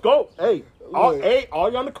as well. Let's go. Hey, all Look.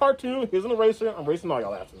 y'all in the cartoon. Here's an eraser. I'm racing all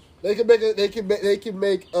y'all asses. They can make they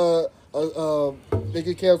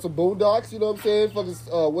can cancel Boondocks. You know what I'm saying?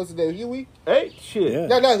 Fucking what's his name? Huey? Hey, shit. Yeah.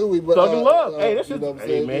 No, not Huey, but Thug and Love. Hey, that's you just. know what I'm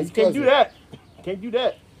Hey, saying? man, His you can't do cousin. that. Can't do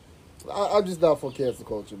that. I'm just not for cancel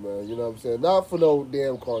culture, man. You know what I'm saying? Not for no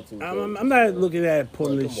damn cartoon. I'm not looking at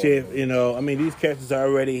pulling Come this on, shit. man. You know, I mean, these characters are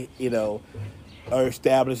already, are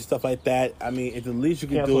established and stuff like that. I mean, it's the least you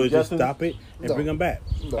can Cancel do is just Jetsons? stop it and No. bring them back.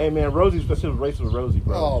 No. Hey, man, Rosie's that shit was racist with Rosie,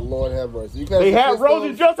 bro. Oh Lord have mercy! You They had Flintstones?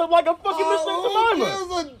 Rosie dressed up like a fucking Oh,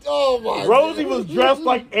 Miss Jemima. oh my! Rosie God. was dressed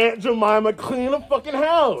like Aunt Jemima cleaning a fucking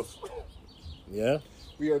house. Yeah.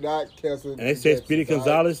 We are not canceling. And they said the Speedy Jetsons, all right?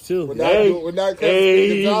 Gonzalez, too. We're not, Hey, we're not canceling hey,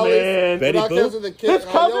 Speedy Gonzalez. man. Betty We're not Boop? canceling the kid His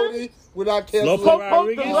cousin? Coyote. We're not canceling. Slowpoke Slowpoke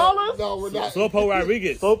Rodriguez? Gonzalez? No, we're not. Slowpoke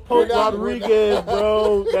Rodriguez. Slowpoke We're not- Rodriguez,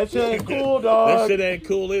 bro. That shit ain't cool, dog. That shit ain't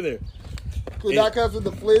cool either. We're not canceling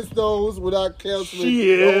the Flintstones. We're not canceling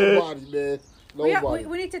Shit. nobody, man. Nobody.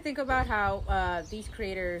 We need to think about how these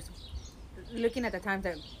creators, looking at the times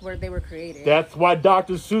where they were created. That's why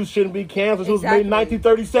Dr. Seuss shouldn't be canceled. It was made in Exactly.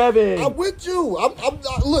 1937. I'm with you. I'm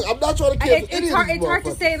not, look, I'm not trying to cancel any It's of hard. these It's hard to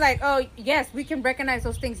motherfuckers. say like, oh yes, we can recognize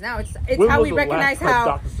those things now. It's When how was we the last recognize time how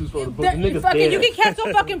Dr. Seuss wrote a book? The nigga's fucking dead. you can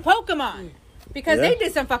cancel fucking Pokemon because Yeah. they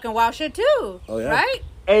did some fucking wild shit too. Oh, yeah. Right?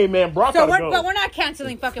 Hey, man, Brock So gotta go. but we're not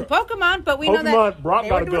canceling fucking Pokemon, but we know Pokemon, that Brock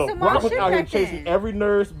they were gotta doing go. some Brock wild was shit out here back chasing then. every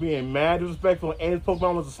nurse, being mad disrespectful, and his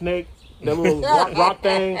Pokemon was a snake. That little rock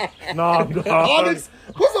thing. Nah, dog. Onyx.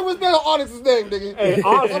 What's up with spelling Onyx's name, nigga? Hey,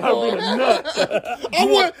 honestly, I'm being a nut. I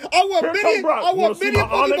want Here many, come Brock. I You wanna want see many my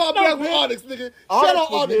Onyx? Pokemon No, back with man. Onyx, nigga. Onyx Shout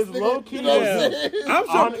out was Onyx, his nigga. low-key You know what Yeah. I'm saying? I'm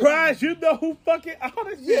Onyx- surprised you know who fucking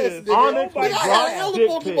Onyx Yes, is. nigga. Onyx Oh my was Nigga, I Brock's had hella dick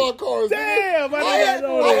Pokemon pic. cards, nigga. Damn, I I did had not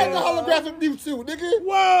know the that. holographic Mewtwo, nigga.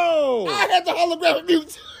 Whoa! I had the holographic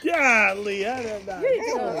Mewtwo. Golly, I did not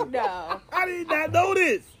know. No. I did not know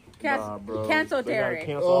this. Nah, bro. Cancel They gotta Derek.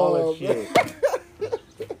 cancel all Oh, that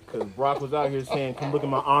shit. Because Brock was out here saying, come look at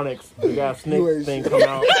my Onyx. We got a You snake ain't thing shit. come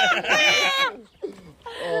out.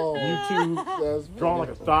 Oh, YouTube, that's drawn like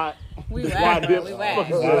a thought. We Wide whack, bro. hips. We whack.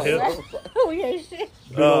 Fucking Wide good. hips. We ain't shit.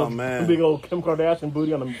 Oh, man. Big old Kim Kardashian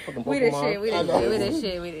booty on the fucking Pokemon. We the shit. We I the know. shit. We the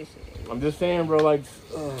shit. We the shit. I'm just saying, bro, like,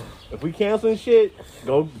 if we canceling shit,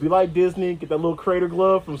 go be like Disney, get that little crater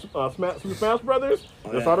glove from Super Smash Brothers,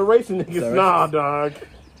 and yeah. start erasing niggas. Start Nah, dog.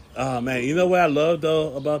 Oh man, you know what I love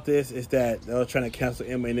though about this is that they were trying to cancel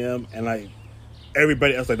Eminem and like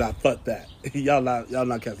everybody else like, nah, fuck that. y'all not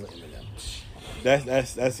canceling Eminem.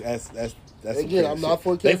 That's Again, some I'm not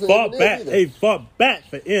for They canceling fought Eminem back. either. They fought back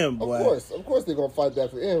for M, boy. Of course, they're gonna fight back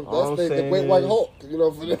for him. All That's I'm the saying Great White is- Hulk. You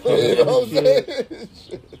know, for you know what I'm saying?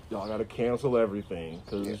 Y'all gotta cancel everything.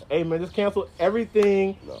 Cause, hey man, just cancel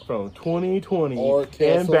everything from 2020 Or and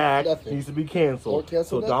cancel back nothing. needs to be canceled. Or cancel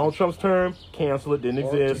so nothing. Donald Trump's term, cancel it, didn't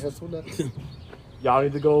Or exist. cancel nothing. Y'all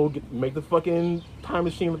need to go make the fucking time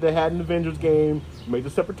machine that they had in the Avengers game. Make the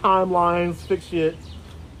separate timelines, fix shit.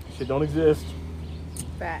 Shit don't exist.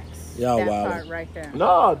 Facts. Y'all that wildin'. part right there.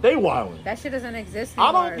 Nah, they wildin'. That shit doesn't exist I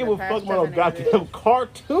anymore. don't give The a past fuck about no doesn't goddamn exist.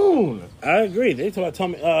 cartoon. I agree. They talk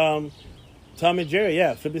about Tom and Jerry,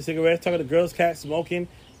 yeah, flipping cigarettes, talking to girls, cats, smoking,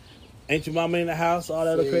 ain't your mama in the house, all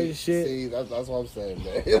that other crazy shit. See, that's what I'm saying,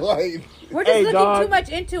 man. Like, We're just Hey, looking dog, too much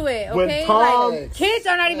into it, when okay? Tom- like kids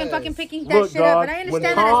are not even Yes. fucking picking that Look, shit up, dog, and I when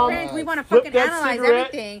understand that as Tom parents we want to flipped fucking that analyze cigarette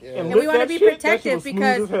everything, and and lit we want to that be shit, that shit protective was smooth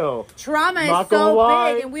because as hell. trauma is Not gonna so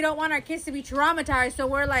lie. big, and we don't want our kids to be traumatized. So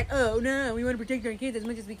we're like, oh no, we want to protect our kids as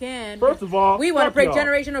much as we can. First of all, we want to fuck break y'all.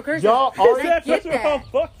 generational curses. Y'all And already I get First of all,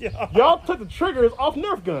 that. fuck y'all. Y'all took the triggers off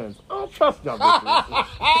Nerf guns. I don't trust y'all bitches.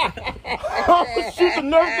 I don't shoot the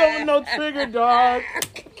Nerf gun with no trigger, dog.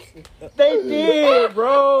 They did,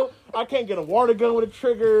 bro. I can't get a water gun with a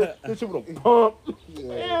trigger. This shit with a pump.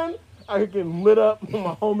 Man, I could get lit up.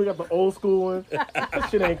 My homie got the old school one. That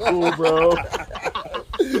shit ain't cool, bro.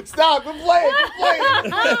 stop, quit playing.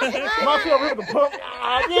 My shit over here with the pump.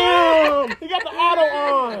 Ah, damn. He got the auto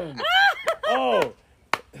on. Oh,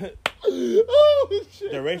 Oh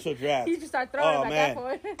shit! the racial draft. You just start throwing Oh, it back man. and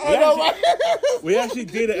forth. I know, right? We actually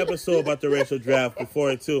did an episode about the racial draft before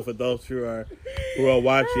it too. For those who are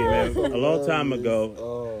watching, man, a long time ago.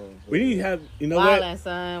 Oh, We need to have, you know what? Wildin',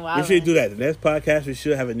 son. We Wildin'. should do that. The next podcast, we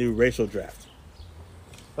should have a new racial draft.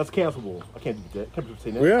 That's cancelable. I can't do that. Can't be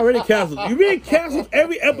saying that. We already canceled. You being canceled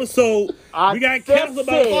every episode. I We got said canceled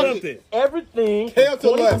about said something. Everything.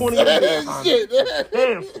 cancel us. 2020 Shit.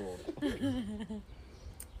 canceled.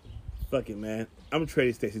 Fuck it, man. I'm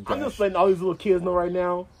trading Stacey Dash. I'm just letting all these little kids know right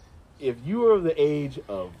now, if you are the age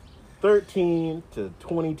of 13 to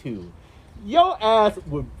 22, your ass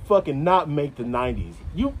would fucking not make the 90s.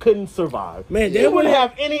 You couldn't survive. Man, they you wouldn't wouldn't-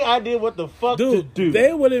 have any idea what the fuck to Dude, do.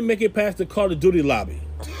 they wouldn't make it past the Call of Duty lobby.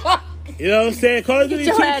 You know what I'm saying? Call of Duty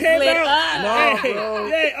 2 your ass came lit out. up. No,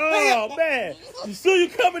 bro. Oh, man. You soon you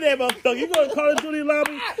coming there, motherfucker. You go to Call of Duty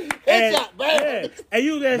lobby. And, Headshot, man. yeah, and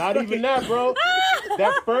you just Not fucking, even that, bro.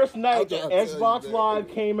 That first night I'm that trying to Xbox tell you, Live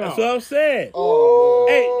came out. That's what I'm saying. Oh,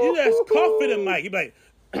 man. Hey, you just cough in the mic. You be like,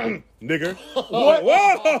 nigga. What?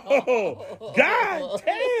 Whoa. God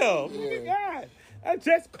damn. God. I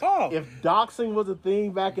just coughed. If doxing was a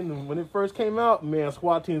thing back when it first came out, man,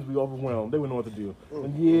 SWAT teams would be overwhelmed. They wouldn't know what to do.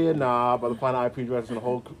 And yeah, nah, by the final IP address and the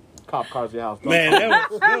whole cop cars to your house. Man,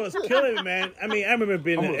 that was killing me, man. I mean, I remember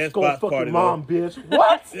being I'm in gonna an scold Xbox fuck party. your mom, though. bitch.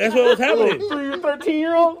 What? That's what was happening.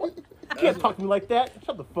 13-year-old? You can't talk to me like that.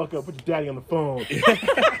 Shut the fuck up. Put your daddy on the phone.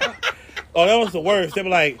 Oh, that was the worst. They were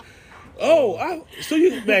like, so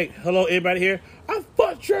you like, hello, everybody here? I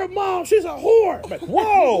fucked your mom. She's a whore. I'm like,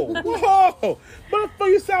 whoa. Motherfucker,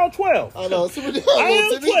 you sound 12. I know. Super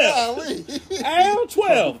I am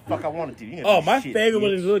 12. Fuck I wanted to. You ain't Oh, do my shit, favorite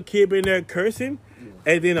was bitch. this little kid being there cursing,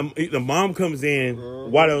 and then the mom comes in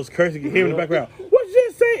while I was cursing. You hear in the background, what you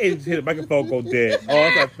just say? And you hear the microphone go dead. Oh,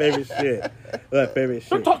 that's my favorite shit. That's my favorite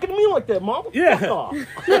Stop shit. talking to me like that, mom. Yeah. Fuck off.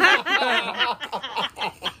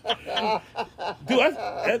 Dude,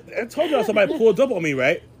 I told y'all somebody pulled up on me,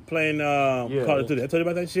 right? Playing Call of Duty. I told you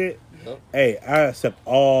about that shit? Yep. Hey, I accept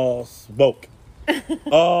all smoke.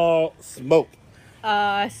 All smoke.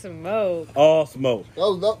 Smoke. All smoke.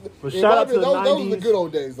 But shout out to the those were the 90s good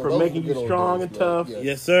old days. though. for Those were making the you good old strong days, and man. tough. Yeah.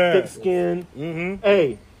 Yes, sir. Thick skin. Mm-hmm.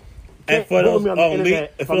 Hey. And for Google those me on the internet elite,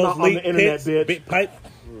 if for I'm those not on the elite internet, pits, bitch. big pipe.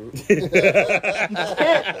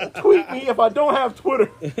 Can't tweet me if I don't have Twitter.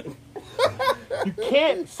 You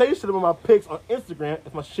can't say shit about my pics on Instagram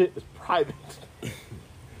if my shit is private.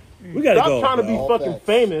 We gotta Stop go. trying to be All fucking facts.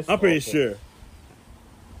 famous. I'm pretty sure.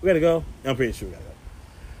 We gotta go. I'm pretty sure we gotta go.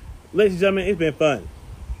 Ladies and gentlemen, it's been fun.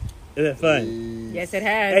 It's been fun. Yes, it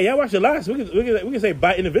has. Hey, y'all watch it live, so we can say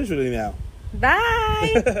bye individually now.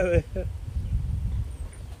 Bye.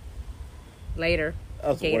 Later. That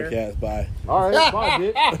was a Gator. work ass bye. All right, bye,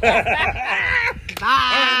 bitch.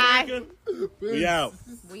 Bye. We out.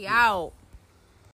 We out.